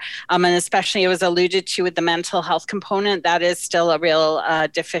care, and especially it was alluded to with the mental health component. That is still a real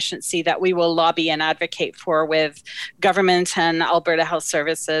deficiency that we will lobby and advocate for with government and Alberta Health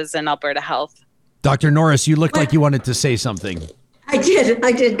Services and Alberta Health. Dr. Norris, you look like you wanted to say something. I did,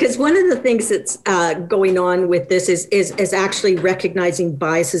 because one of the things that's going on with this is actually recognizing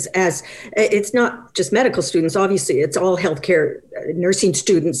biases as it's not just medical students. Obviously, it's all healthcare, nursing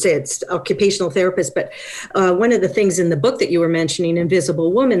students, it's occupational therapists. But one of the things in the book that you were mentioning,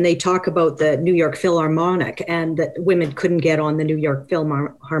 Invisible Woman, they talk about the New York Philharmonic and that women couldn't get on the New York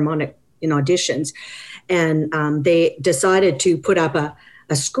Philharmonic in auditions. And they decided to put up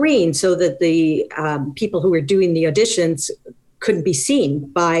a screen so that the people who were doing the auditions couldn't be seen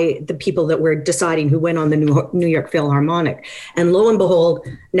by the people that were deciding who went on the New York Philharmonic. And lo and behold,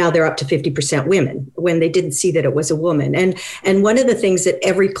 now they're up to 50% women when they didn't see that it was a woman. And one of the things that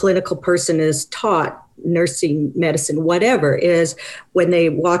every clinical person is taught, nursing, medicine, whatever, is when they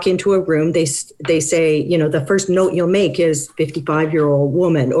walk into a room, they say, the first note you'll make is 55-year-old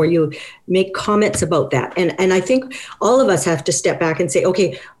woman, or you make comments about that. And I think all of us have to step back and say,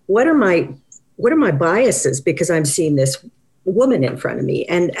 okay, what are my biases because I'm seeing this woman in front of me.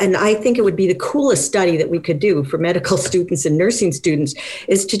 And I think it would be the coolest study that we could do for medical students and nursing students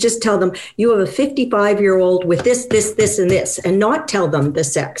is to just tell them you have a 55-year-old with this, and this, and not tell them the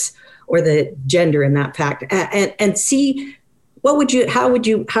sex or the gender in that fact, and see how would you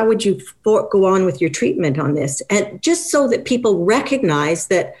go on with your treatment on this? And just so that people recognize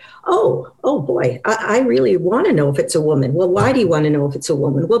that, oh boy, I really want to know if it's a woman. Well, why do you want to know if it's a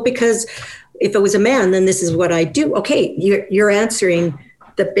woman? Well, because if it was a man, then this is what I do. Okay, you're answering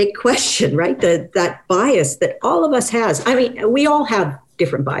the big question, right? That bias that all of us has. I mean, we all have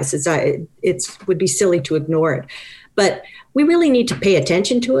different biases. It would be silly to ignore it. But we really need to pay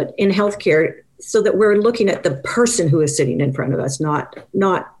attention to it in healthcare so that we're looking at the person who is sitting in front of us, not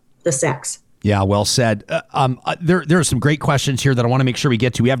the sex. Yeah, well said. There are some great questions here that I want to make sure we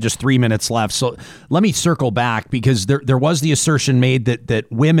get to. We have just 3 minutes left. So let me circle back because there was the assertion made that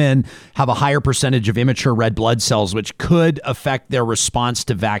women have a higher percentage of immature red blood cells, which could affect their response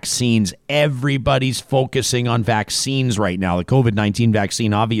to vaccines. Everybody's focusing on vaccines right now, the COVID-19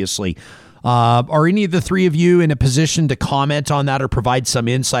 vaccine, obviously. Are any of the three of you in a position to comment on that or provide some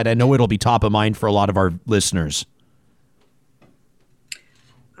insight? I know it'll be top of mind for a lot of our listeners.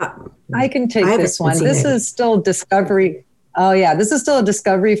 I can take this one. This is still discovery. Oh, yeah. This is still a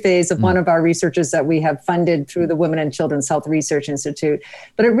discovery phase of one of our researchers that we have funded through the Women and Children's Health Research Institute.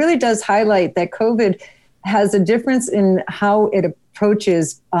 But it really does highlight that COVID has a difference in how it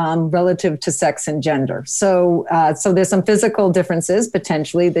approaches relative to sex and gender. So there's some physical differences,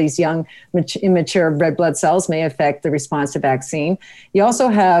 potentially. These young, immature red blood cells may affect the response to vaccine. You also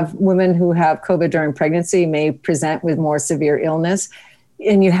have women who have COVID during pregnancy may present with more severe illness.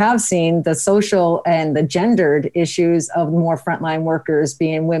 And you have seen the social and the gendered issues of more frontline workers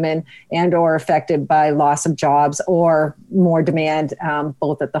being women and or affected by loss of jobs or more demand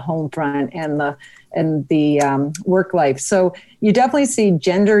both at the home front and the work life. So you definitely see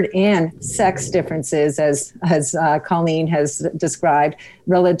gendered and sex differences as Colleen has described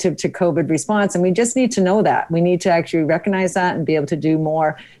relative to COVID response. And we just need to know that. We need to actually recognize that and be able to do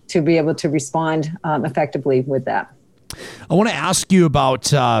more to be able to respond effectively with that. I want to ask you about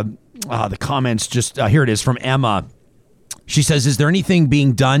the comments. Here it is from Emma. She says, is there anything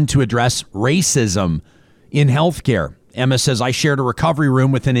being done to address racism in healthcare? Emma says, I shared a recovery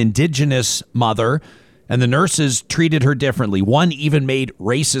room with an Indigenous mother, and the nurses treated her differently. One even made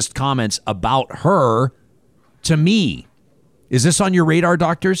racist comments about her to me. Is this on your radar,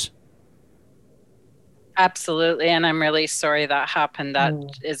 doctors? Absolutely. And I'm really sorry that happened. That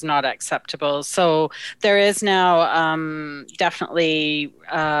is not acceptable. So there is now definitely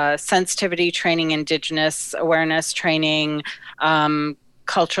sensitivity training, Indigenous awareness training,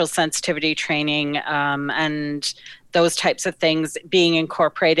 cultural sensitivity training, and those types of things being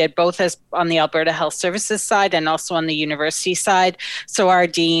incorporated both as on the Alberta Health Services side and also on the university side. So our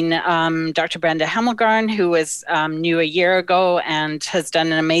dean, Dr. Brenda Hemmelgarn, who was new a year ago and has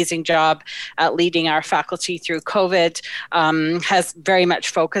done an amazing job at leading our faculty through COVID, has very much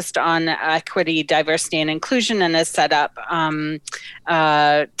focused on equity, diversity, and inclusion, and has set up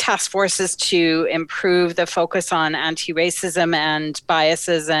task forces to improve the focus on anti-racism and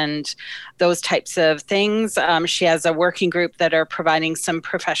biases and those types of things. She has a working group that are providing some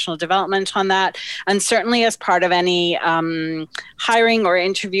professional development on that. And certainly as part of any hiring or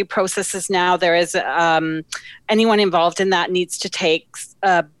interview processes now, there is anyone involved in that needs to take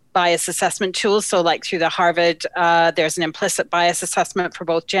bias assessment tools. So like through the Harvard, there's an implicit bias assessment for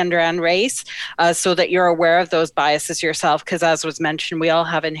both gender and race, so that you're aware of those biases yourself. Because as was mentioned, we all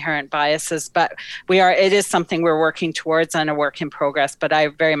have inherent biases, but it is something we're working towards and a work in progress. But I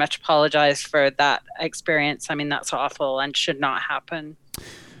very much apologize for that experience. I mean, that's awful and should not happen.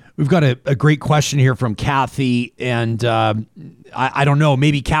 We've got a great question here from Kathy, and I don't know,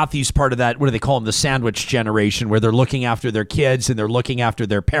 maybe Kathy's part of that, what do they call them, the sandwich generation, where they're looking after their kids and they're looking after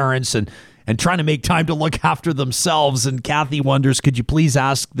their parents and trying to make time to look after themselves. And Kathy wonders, could you please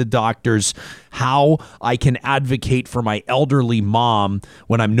ask the doctors how I can advocate for my elderly mom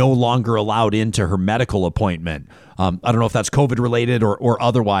when I'm no longer allowed into her medical appointment? I don't know if that's COVID related or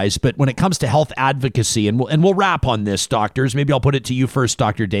otherwise, but when it comes to health advocacy, and we'll wrap on this, doctors, maybe I'll put it to you first,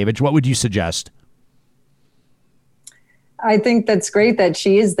 Dr. Davidge. What would you suggest? I think that's great that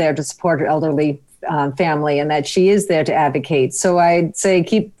she is there to support her elderly family and that she is there to advocate. So I'd say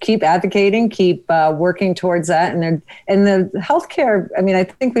keep advocating, keep working towards that. And the healthcare, I mean, I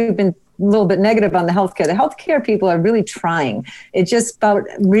think we've been a little bit negative on the healthcare. The healthcare people are really trying. It's just about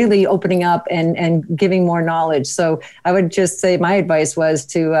really opening up and giving more knowledge. So I would just say my advice was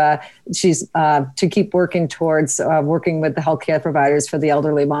to keep working towards working with the healthcare providers for the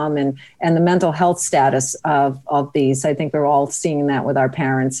elderly mom and the mental health status of these. I think we're all seeing that with our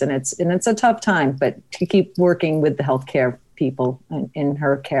parents, and it's a tough time, but to keep working with the healthcare people in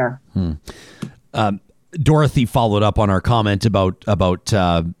her care. Dorothy followed up on our comment about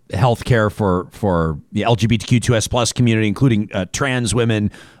healthcare for the LGBTQ2S plus community, including trans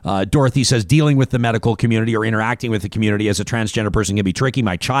women. Dorothy says, dealing with the medical community or interacting with the community as a transgender person can be tricky.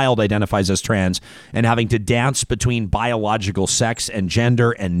 My child identifies as trans, and having to dance between biological sex and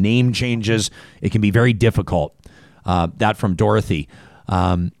gender and name changes, it can be very difficult. That from Dorothy.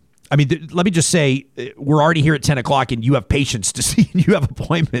 I mean, let me just say, we're already here at 10 o'clock and you have patients to see and you have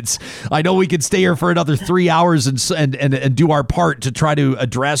appointments. I know we could stay here for another 3 hours and do our part to try to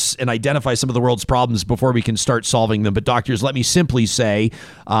address and identify some of the world's problems before we can start solving them. But doctors, let me simply say,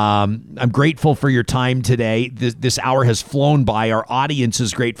 I'm grateful for your time today. This hour has flown by. Our audience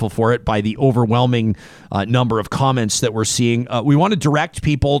is grateful for it by the overwhelming number of comments that we're seeing. We want to direct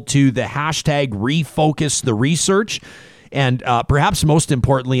people to the hashtag refocus the research. And perhaps most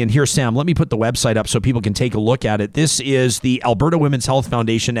importantly, and here, Sam, let me put the website up so people can take a look at it. This is the Alberta Women's Health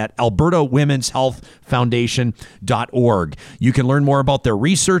Foundation at albertawomenshealthfoundation.org. You can learn more about their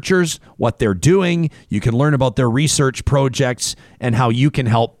researchers, what they're doing. You can learn about their research projects and how you can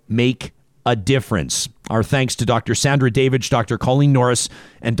help make a difference. Our thanks to Dr. Sandra Davidge, Dr. Colleen Norris,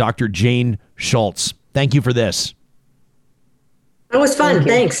 and Dr. Jane Schultz. Thank you for this. That was fun.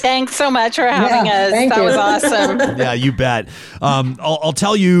 Thanks. Thanks so much for having us. That was awesome. Yeah, you bet. I'll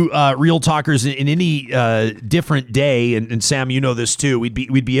tell you, Real Talkers, in any different day, and Sam, you know this too, we'd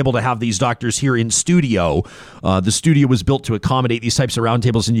be able to have these doctors here in studio. The studio was built to accommodate these types of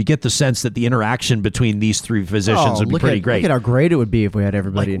roundtables, and you get the sense that the interaction between these three physicians would be pretty great. Look at how great it would be if we had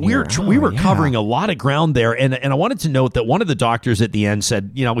everybody in here. We were covering a lot of ground there, and I wanted to note that one of the doctors at the end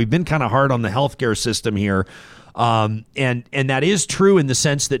said, we've been kind of hard on the healthcare system here. And that is true in the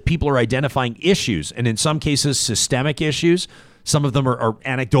sense that people are identifying issues, and in some cases systemic issues. Some of them are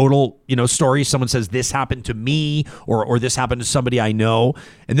anecdotal, stories. Someone says this happened to me, or this happened to somebody I know.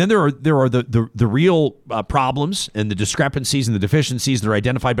 And then there are the real problems and the discrepancies and the deficiencies that are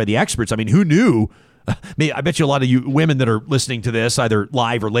identified by the experts. I mean, who knew? I bet you a lot of you women that are listening to this, either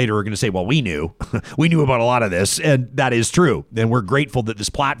live or later, are going to say, well, we knew. We knew about a lot of this, and that is true. And we're grateful that this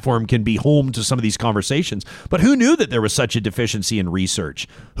platform can be home to some of these conversations. But who knew that there was such a deficiency in research?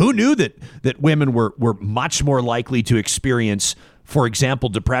 Who knew that women were much more likely to experience, for example,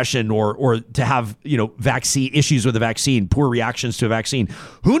 depression or to have vaccine issues with a vaccine, poor reactions to a vaccine?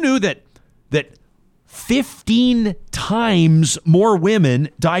 Who knew that 15 times more women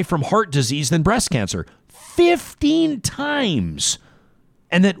die from heart disease than breast cancer? 15 times.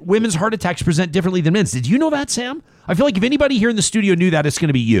 And that women's heart attacks present differently than men's. Did you know that, Sam? I feel like if anybody here in the studio knew that, it's going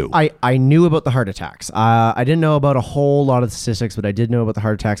to be you. I knew about the heart attacks. I didn't know about a whole lot of the statistics, but I did know about the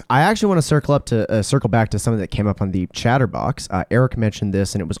heart attacks. I actually want to circle back to something that came up on the Chatterbox. Eric mentioned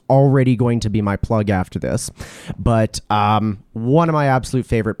this, and it was already going to be my plug after this. But one of my absolute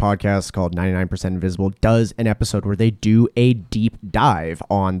favorite podcasts called 99% Invisible does an episode where they do a deep dive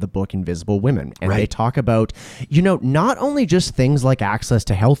on the book Invisible Women. And they talk about, not only just things like access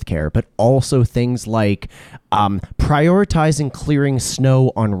to healthcare, but also things like prioritizing clearing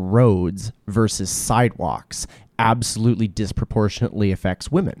snow on roads versus sidewalks absolutely disproportionately affects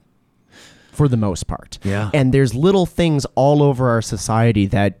women for the most part. Yeah. And there's little things all over our society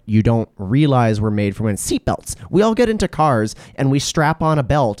that you don't realize were made for women. Seatbelts. We all get into cars and we strap on a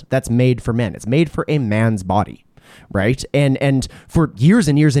belt that's made for men. It's made for a man's body. Right. And for years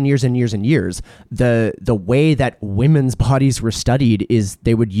and years and years and years and years, the way that women's bodies were studied is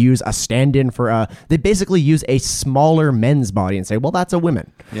they would use a stand-in for they basically use a smaller men's body and say, well, that's a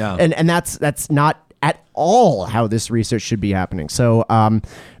woman. Yeah. And that's not at all how this research should be happening. So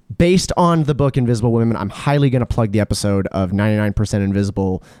based on the book Invisible Women, I'm highly going to plug the episode of 99%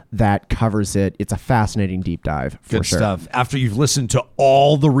 Invisible that covers it. It's a fascinating deep dive for Good sure. stuff. After you've listened to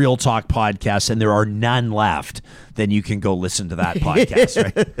all the Real Talk podcasts, and there are none left, then you can go listen to that podcast,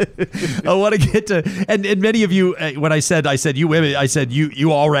 right? I want to get to, and many of you, when I said you women, I said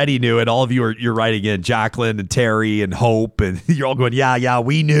you already knew it. All of you you're writing in, Jacqueline and Terry and Hope, and you're all going, yeah,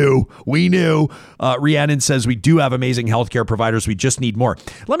 we knew. Rhiannon says we do have amazing healthcare providers. We just need more.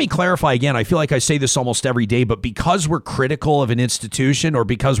 Let me clarify again. I feel like I say this almost every day, but because we're critical of an institution or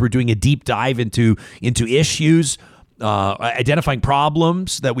because we're doing a deep dive into issues, identifying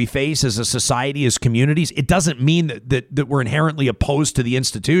problems that we face as a society, as communities, it doesn't mean that we're inherently opposed to the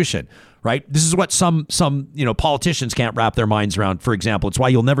institution, right? This is what some politicians can't wrap their minds around. For example, it's why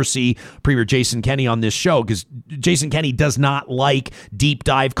you'll never see Premier Jason Kenney on this show, because Jason Kenney does not like deep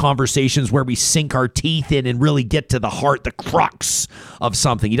dive conversations where we sink our teeth in and really get to the heart, the crux of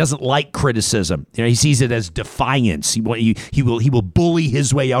something. He doesn't like criticism. He sees it as defiance. He will bully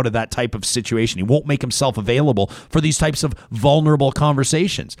his way out of that type of situation. He won't make himself available for these types of vulnerable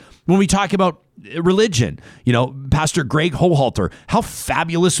conversations. When we talk about religion, Pastor Greg Hohalter, how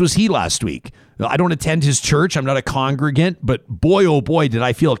fabulous was he last week? I don't attend his church. I'm not a congregant, but boy, oh boy, did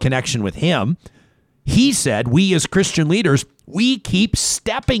I feel a connection with him. He said, we as Christian leaders, we keep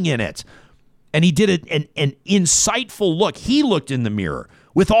stepping in it. And he did an insightful look. He looked in the mirror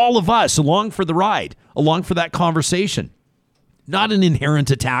with all of us along for the ride, along for that conversation. Not an inherent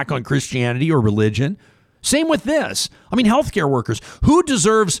attack on Christianity or religion. Same with this. I mean, healthcare workers, who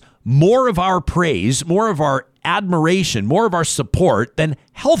deserves more of our praise, more of our admiration, more of our support than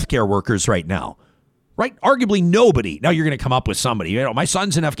healthcare workers right now? Right? Arguably nobody. Now you're going to come up with somebody. My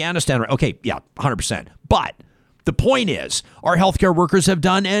son's in Afghanistan. Okay, yeah, 100%. But the point is, our healthcare workers have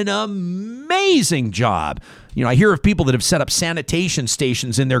done an amazing job. I hear of people that have set up sanitation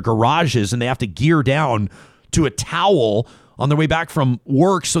stations in their garages and they have to gear down to a towel on their way back from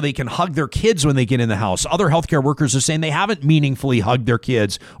work so they can hug their kids when they get in the house. Other healthcare workers are saying they haven't meaningfully hugged their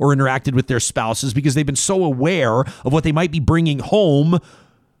kids or interacted with their spouses because they've been so aware of what they might be bringing home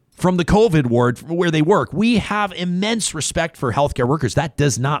from the COVID ward where they work. We have immense respect for healthcare workers. That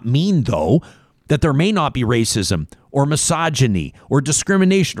does not mean, though, that there may not be racism or misogyny or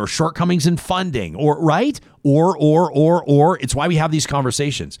discrimination or shortcomings in funding or it's why we have these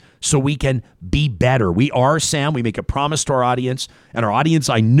conversations so we can be better. We are, Sam, we make a promise to our audience, and our audience,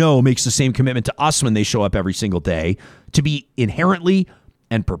 I know, makes the same commitment to us when they show up every single day to be inherently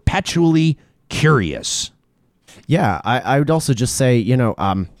and perpetually curious. Yeah, I would also just say,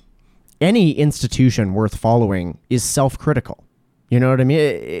 any institution worth following is self-critical. You know what I mean?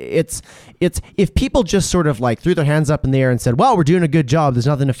 It's if people just sort of like threw their hands up in the air and said, well, we're doing a good job, there's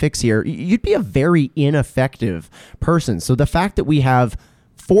nothing to fix here, you'd be a very ineffective person. So the fact that we have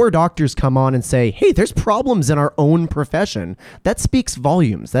 4 doctors come on and say, hey, there's problems in our own profession, that speaks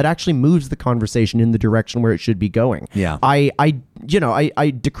volumes. That actually moves the conversation in the direction where it should be going. Yeah. I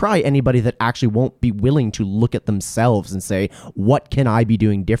decry anybody that actually won't be willing to look at themselves and say, what can I be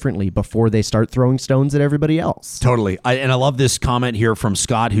doing differently before they start throwing stones at everybody else? Totally. I love this comment here from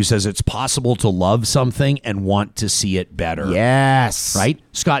Scott, who says it's possible to love something and want to see it better. Yes. Right?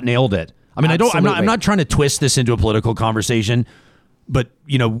 Scott nailed it. I mean, I'm not trying to twist this into a political conversation, but,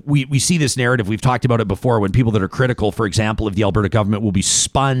 we see this narrative. We've talked about it before when people that are critical, for example, of the Alberta government will be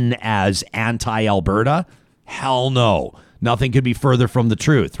spun as anti-Alberta. Hell no. Nothing could be further from the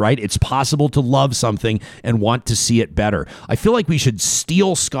truth, right? It's possible to love something and want to see it better. I feel like we should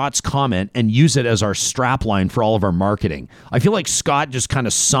steal Scott's comment and use it as our strapline for all of our marketing. I feel like Scott just kind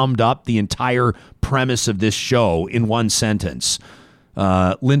of summed up the entire premise of this show in one sentence.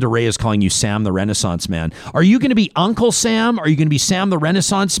 Linda Ray is calling you Sam the Renaissance Man. Are you going to be Uncle Sam? Are you going to be Sam the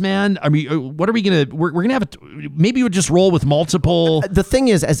Renaissance Man? I mean, what are we going to... We're going to have... Maybe we'll just roll with multiple... The thing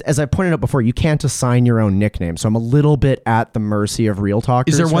is, as I pointed out before, you can't assign your own nickname, so I'm a little bit at the mercy of Real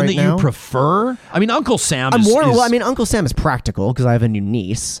Talkers. Is there one right that now. you prefer? I mean, Uncle Sam Uncle Sam is practical because I have a new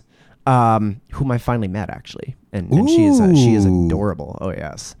niece whom I finally met, actually. And she is adorable. Oh,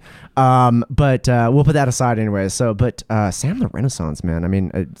 yes. But we'll put that aside anyway. So, Sam the Renaissance Man. I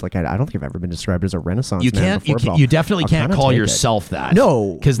mean, I don't think I've ever been described as a Renaissance man before. You definitely can't call yourself that.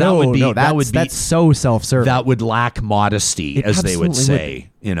 No, because that's so self-serving. That would lack modesty, as they would say.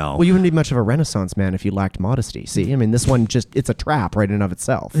 Well, you wouldn't be much of a Renaissance man if you lacked modesty. See, I mean, this one it's a trap right in and of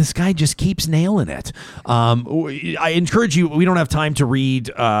itself. This guy just keeps nailing it. I encourage you. We don't have time to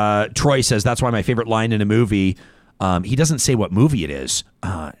read. Troy says that's why my favorite line in a movie. He doesn't say what movie it is.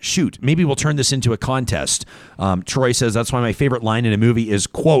 Shoot, maybe we'll turn this into a contest. Troy says that's why my favorite line in a movie is,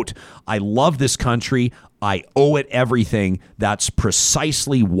 quote, I love this country. I owe it everything. That's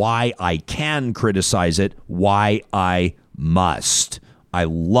precisely why I can criticize it, why I must. I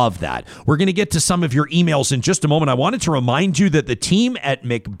love that. We're going to get to some of your emails in just a moment. I wanted to remind you that the team at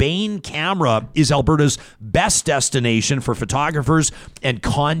McBain Camera is Alberta's best destination for photographers and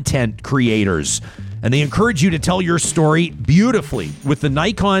content creators. And they encourage you to tell your story beautifully with the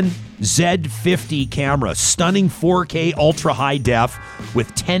Nikon Z50 camera. Stunning 4K ultra high def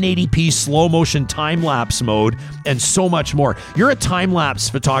with 1080p slow motion time lapse mode and so much more. You're a time lapse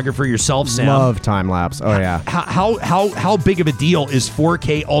photographer yourself, Sam. Love time lapse. Oh yeah. How big of a deal is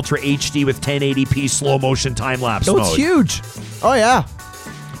 4K ultra HD with 1080p slow motion time lapse mode? It's huge. Oh yeah.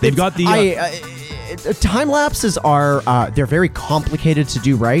 They've got the time lapses are they're very complicated to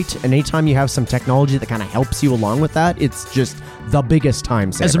do right, and anytime you have some technology that kind of helps you along with that, it's just the biggest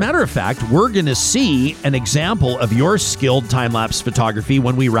time saver. As a matter of fact, we're going to see an example of your skilled time-lapse photography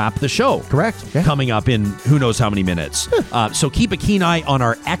when we wrap the show. Correct. Yeah. Coming up in who knows how many minutes. So keep a keen eye on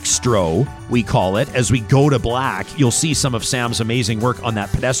our extra, we call it, as we go to black. You'll see some of Sam's amazing work on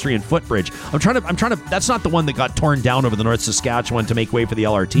that pedestrian footbridge. I'm trying to. That's not the one that got torn down over the North Saskatchewan to make way for the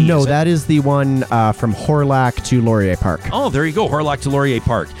LRT. No, that is the one from Horlack to Laurier Park. Oh, there you go, Horlack to Laurier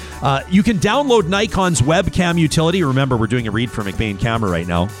Park. You can download Nikon's webcam utility. Remember, we're doing a read for McBain Camera right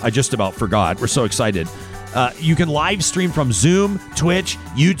now. I just about forgot. We're so excited. You can live stream from Zoom, Twitch,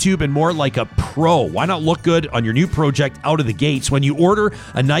 YouTube, and more like a pro. Why not look good on your new project out of the gates? When you order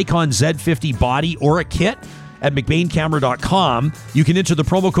a Nikon Z50 body or a kit at McBainCamera.com, you can enter the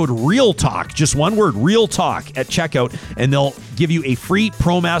promo code REALTALK, just one word, REALTALK, at checkout, and they'll give you a free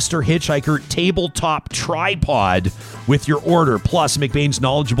ProMaster Hitchhiker tabletop tripod with your order, plus McBain's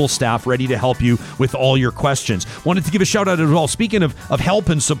knowledgeable staff ready to help you with all your questions. Wanted to give a shout out as well. Speaking of help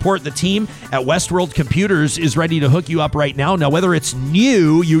and support, the team at Westworld Computers is ready to hook you up right now. Now, whether it's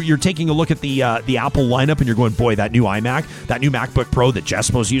new, you're taking a look at the Apple lineup and you're going, boy, that new iMac, that new MacBook Pro that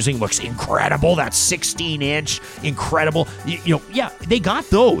Jespo's using looks incredible. That 16-inch, incredible. Yeah, they got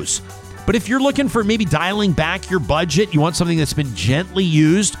those. But if you're looking for maybe dialing back your budget, you want something that's been gently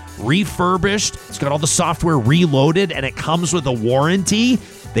used, refurbished, it's got all the software reloaded, and it comes with a warranty,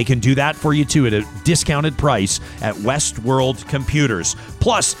 They can do that for you too at a discounted price at Westworld Computers.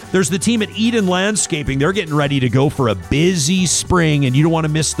 Plus, there's the team at Eden Landscaping. They're getting ready to go for a busy spring, and you don't want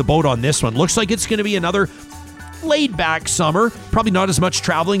to miss the boat on this one. Looks like it's going to be another laid-back summer. Probably not as much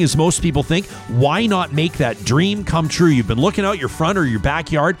traveling as most people think. Why not make that dream come true? You've been looking out your front or your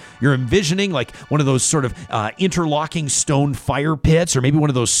backyard. You're envisioning like one of those sort of interlocking stone fire pits, or maybe one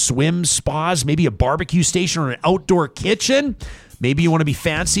of those swim spas, maybe a barbecue station or an outdoor kitchen. Maybe you want to be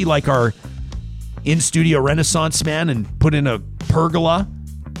fancy like our in-studio Renaissance man and put in a pergola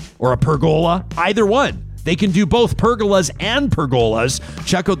or a pergola. Either one. They can do both pergolas and pergolas.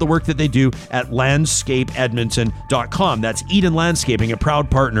 Check out the work that they do at landscapeedmonton.com. That's Eden Landscaping, a proud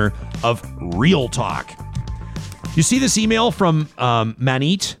partner of Real Talk. You see this email from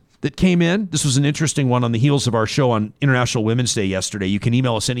Manit that came in? This was an interesting one on the heels of our show on International Women's Day yesterday. You can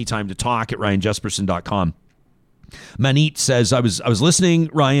email us anytime to talk at ryanjesperson.com. Manit says, I was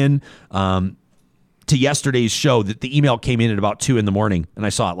listening, Ryan, to yesterday's show. That the email came in at about 2 a.m, and I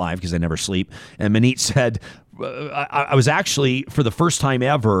saw it live because I never sleep. And Manit said, I was actually, for the first time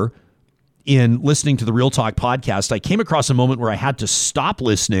ever in listening to the Real Talk podcast, I came across a moment where I had to stop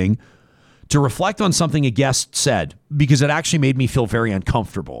listening to reflect on something a guest said, because it actually made me feel very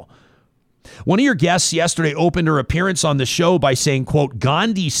uncomfortable. One of your guests yesterday opened her appearance on the show by saying, quote,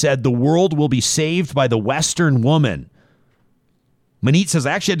 Gandhi said the world will be saved by the Western woman. Manit says,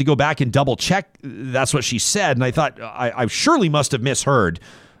 I actually had to go back and double check that's what she said. And I thought, I surely must have misheard,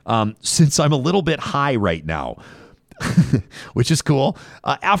 since I'm a little bit high right now, which is cool.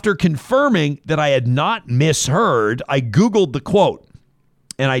 After confirming that I had not misheard, I Googled the quote.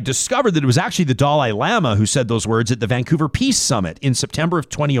 And I discovered that it was actually the Dalai Lama who said those words at the Vancouver Peace Summit in September of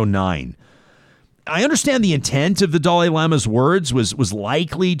 2009. I understand the intent of the Dalai Lama's words was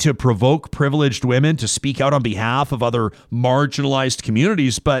likely to provoke privileged women to speak out on behalf of other marginalized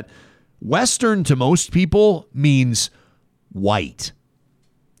communities, but Western to most people means white.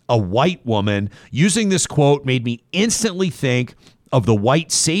 A white woman using this quote made me instantly think of the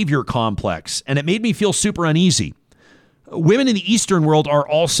white savior complex, and it made me feel super uneasy. Women in the Eastern world are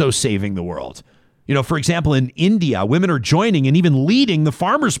also saving the world. You know, for example, in India, women are joining and even leading the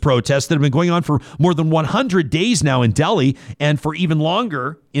farmers' protests that have been going on for more than 100 days now in Delhi, and for even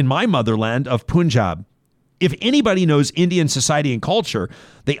longer in my motherland of Punjab. If anybody knows Indian society and culture,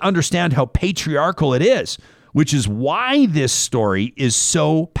 they understand how patriarchal it is, which is why this story is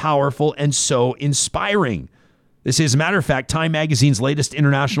so powerful and so inspiring. This is, as a matter of fact, Time Magazine's latest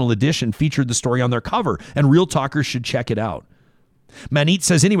international edition featured the story on their cover, and Real Talkers should check it out. Manit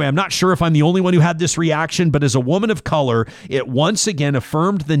says, anyway, I'm not sure if I'm the only one who had this reaction, but as a woman of color, it once again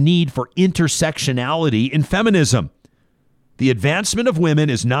affirmed the need for intersectionality in feminism. The advancement of women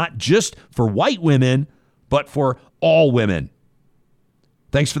is not just for white women, but for all women.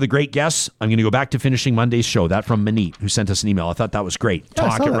 Thanks for the great guests. I'm going to go back to finishing Monday's show. That from Manit, who sent us an email. I thought that was great. Yeah,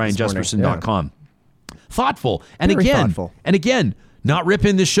 Talk at ryanjesperson.com. Yeah. Thoughtful. And Very again, thoughtful. Not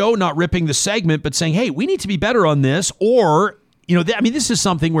ripping the show, not ripping the segment, but saying, hey, we need to be better on this. Or, you know, this is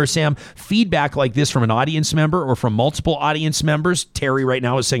something where, Sam, feedback like this from an audience member or from multiple audience members. Terry right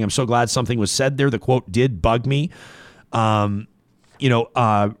now is saying, I'm so glad something was said there. The quote did bug me.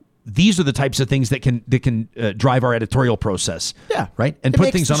 These are the types of things that can drive our editorial process. Yeah. Right? And it put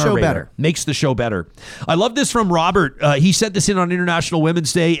makes things the on show our radar. better. Makes the show better. I love this from Robert. He sent this in on International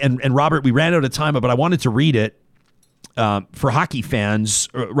Women's Day. And Robert, we ran out of time, but I wanted to read it. For hockey fans,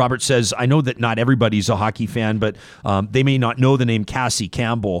 Robert says, I know that not everybody's a hockey fan, but they may not know the name Cassie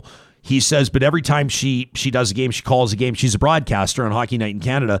Campbell. He says, but every time she does a game, she calls a game. She's a broadcaster on Hockey Night in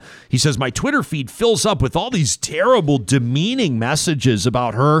Canada. He says, my Twitter feed fills up with all these terrible, demeaning messages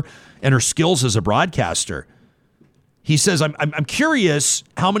about her and her skills as a broadcaster. He says, I'm curious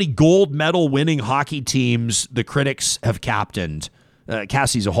how many gold medal winning hockey teams the critics have captained.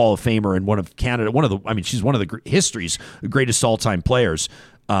 Cassie's a Hall of Famer and she's one of the history's greatest all-time players,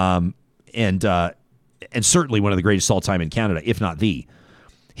 and certainly one of the greatest all-time in Canada, if not the.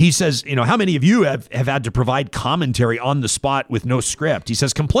 He says, how many of you have had to provide commentary on the spot with no script? He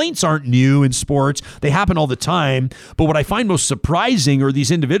says, complaints aren't new in sports. They happen all the time. But what I find most surprising are these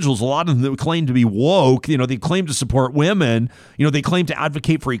individuals, a lot of them that claim to be woke, they claim to support women, they claim to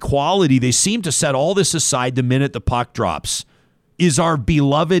advocate for equality. They seem to set all this aside the minute the puck drops. Is our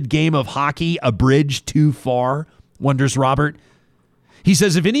beloved game of hockey a bridge too far? Wonders Robert. He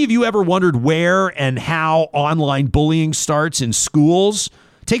says, if any of you ever wondered where and how online bullying starts in schools,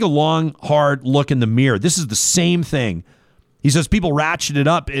 take a long, hard look in the mirror. This is the same thing. He says people ratchet it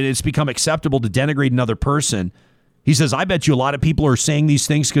up and it's become acceptable to denigrate another person. He says, I bet you a lot of people are saying these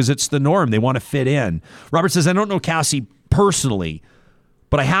things because it's the norm. They want to fit in. Robert says, I don't know Cassie personally,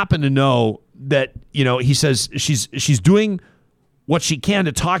 but I happen to know that, he says she's doing what she can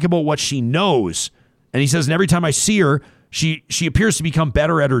to talk about what she knows. And he says, and every time I see her, she appears to become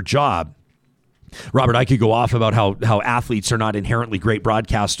better at her job. Robert, I could go off about how athletes are not inherently great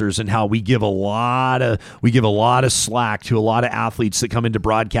broadcasters and how we give a lot of slack to a lot of athletes that come into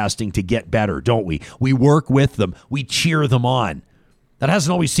broadcasting to get better, don't we? We work with them. We cheer them on. That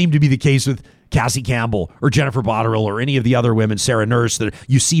hasn't always seemed to be the case with Cassie Campbell or Jennifer Botterill or any of the other women, Sarah Nurse, that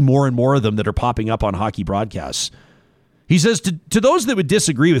you see more and more of them that are popping up on hockey broadcasts. He says, to those that would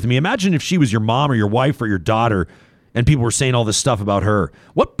disagree with me, imagine if she was your mom or your wife or your daughter and people were saying all this stuff about her.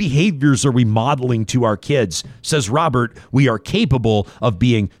 What behaviors are we modeling to our kids? Says Robert, we are capable of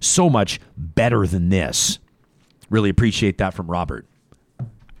being so much better than this. Really appreciate that from Robert.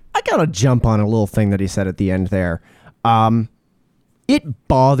 I got to jump on a little thing that he said at the end there. It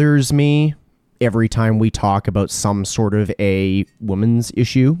bothers me every time we talk about some sort of a woman's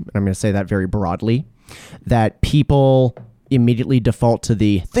issue, and I'm going to say that very broadly, that people immediately default to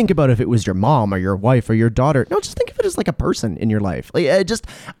think about if it was your mom or your wife or your daughter. No, just think of it as like a person in your life. Like, I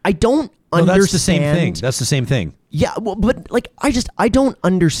don't understand. That's the same thing. That's the same thing. Yeah, well, but like, I don't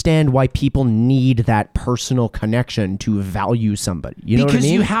understand why people need that personal connection to value somebody. You know what I mean?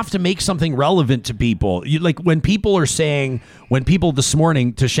 Because you have to make something relevant to people. When people this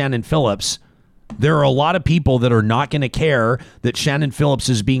morning to Shannon Phillips, there are a lot of people that are not going to care that Shannon Phillips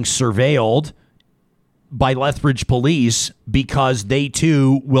is being surveilled by Lethbridge Police because they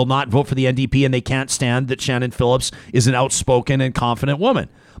too will not vote for the NDP and they can't stand that Shannon Phillips is an outspoken and confident woman.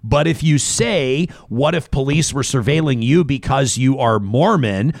 But if you say, what if police were surveilling you because you are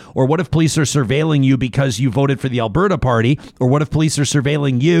Mormon? Or what if police are surveilling you because you voted for the Alberta Party? Or what if police are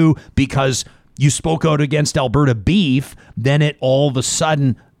surveilling you because you spoke out against Alberta beef? Then it all of a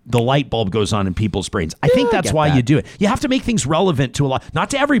sudden, the light bulb goes on in people's brains. I think that's why you do it. You have to make things relevant to a lot,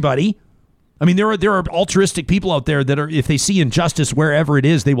 not to everybody. I mean, there are altruistic people out there that are, if they see injustice wherever it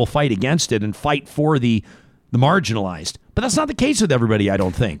is, they will fight against it and fight for the marginalized. But that's not the case with everybody, I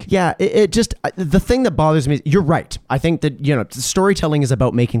don't think. Yeah, it just, the thing that bothers me, you're right. I think that, storytelling is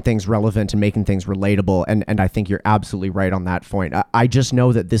about making things relevant and making things relatable. And I think you're absolutely right on that point. I just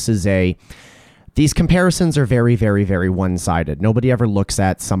know that these comparisons are very, very, very one-sided. Nobody ever looks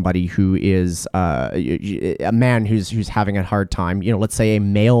at somebody who is a man who's having a hard time. Let's say a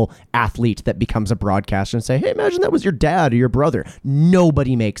male athlete that becomes a broadcaster and say, hey, imagine that was your dad or your brother.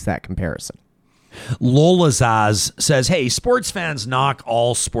 Nobody makes that comparison. Lola Zaz says, hey, sports fans knock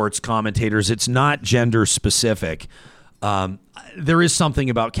all sports commentators. It's not gender specific. There is something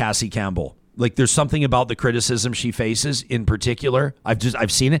about Cassie Campbell. Like, there's something about the criticism she faces in particular.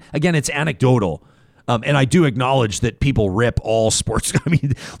 I've seen it. Again, it's anecdotal. And I do acknowledge that people rip all sports. I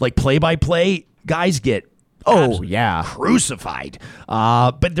mean, like play-by-play guys get crucified.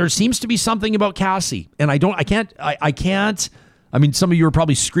 But there seems to be something about Cassie. And I can't. I mean, some of you are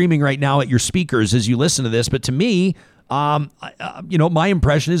probably screaming right now at your speakers as you listen to this. But to me, my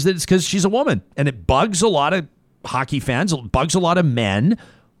impression is that it's because she's a woman. And it bugs a lot of hockey fans. It bugs a lot of men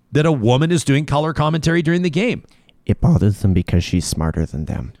that a woman is doing color commentary during the game. It bothers them because she's smarter than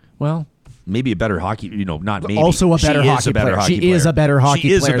them. Well, maybe a better hockey, not maybe. Also a better hockey player. She is a better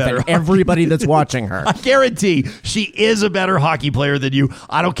hockey player than everybody that's watching her. I guarantee she is a better hockey player than you.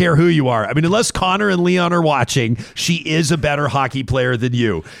 I don't care who you are. I mean, unless Connor and Leon are watching, she is a better hockey player than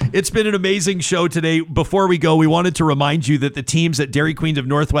you. It's been an amazing show today. Before we go, we wanted to remind you that the teams at Dairy Queen of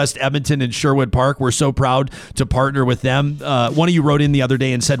Northwest Edmonton and Sherwood Park, we're so proud to partner with them. One of you wrote in the other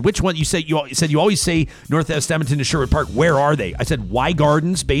day and said, which one? You said you always say Northwest Edmonton to Sherwood Park. Where are they? I said, Y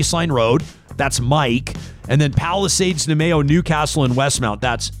Gardens, Baseline Road. That's Mike. And then Palisades, Nemeo, Newcastle, and Westmount.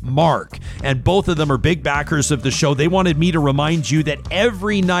 That's Mark. And both of them are big backers of the show. They wanted me to remind you that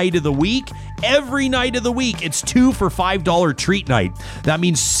every night of the week, it's 2 for $5 treat night. That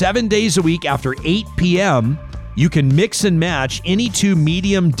means 7 days a week after 8 p.m., you can mix and match any 2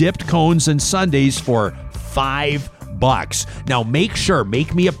 medium dipped cones and sundaes for $5. Now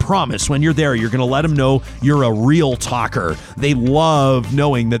make me a promise when you're there. You're going to let them know you're a real talker. They love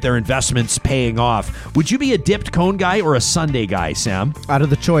knowing that their investment's paying off. Would you be a dipped cone guy or a sundae guy, Sam? Out of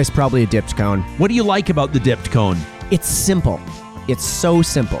the choice, probably a dipped cone. What do you like about the dipped cone? It's simple. It's so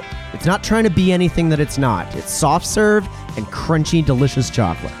simple. It's not trying to be anything that it's not. It's soft serve and crunchy, delicious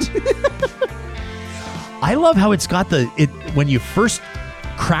chocolate. I love how it's got when you first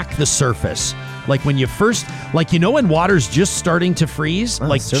crack the surface. Like when you first, when water's just starting to freeze,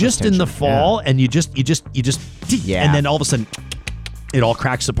 just in the fall, and you just, and then all of a sudden, it all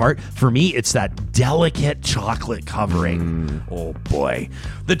cracks apart. For me, it's that delicate chocolate covering. Oh, boy.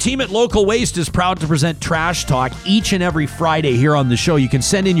 The team at Local Waste is proud to present Trash Talk each and every Friday here on the show. You can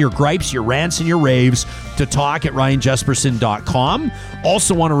send in your gripes, your rants, and your raves to talk@ryanjesperson.com.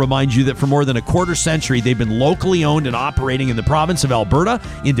 Also want to remind you that for more than a quarter century, they've been locally owned and operating in the province of Alberta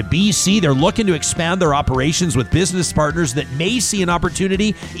into BC. They're looking to expand their operations with business partners that may see an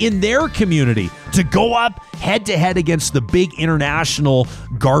opportunity in their community to go up head-to-head against the big international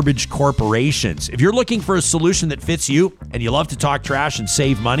garbage corporations. If you're looking for a solution that fits you and you love to talk trash and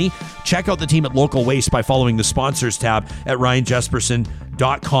save money, check out the team at Local Waste by following the sponsors tab at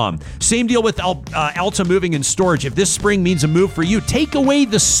ryanjesperson.com. Same deal with Alta Moving and Storage. If this spring means a move for you, take away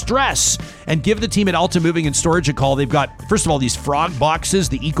the stress and give the team at Alta Moving and Storage a call. They've got, first of all, these frog boxes,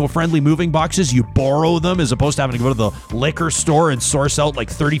 the eco-friendly moving boxes. You borrow them as opposed to having to go to the liquor store and source out like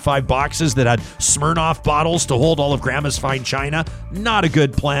 35 boxes that had Smirnoff bottles to hold all of Grandma's fine china. Not a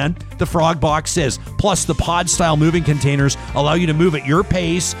good plan. The frog box is. Plus, the pod-style moving containers allow you to move at your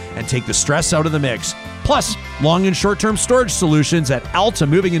pace and take the stress out of the mix. Plus, long and short-term storage solutions at Alta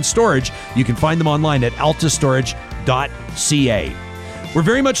Moving and Storage. You can find them online at altastorage.ca. We're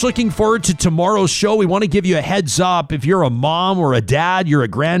very much looking forward to tomorrow's show. We want to give you a heads up. If you're a mom or a dad, you're a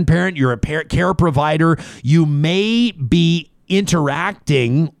grandparent, you're a care provider, you may be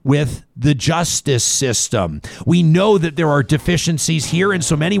interacting with the justice system. We know that there are deficiencies here in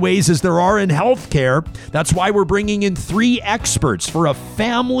so many ways as there are in healthcare. That's why we're bringing in 3 experts for a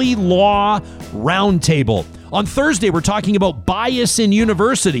family law roundtable. On Thursday, we're talking about bias in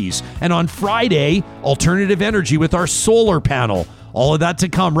universities. And on Friday, alternative energy with our solar panel. All of that to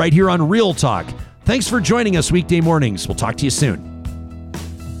come right here on Real Talk. Thanks for joining us weekday mornings. We'll talk to you soon.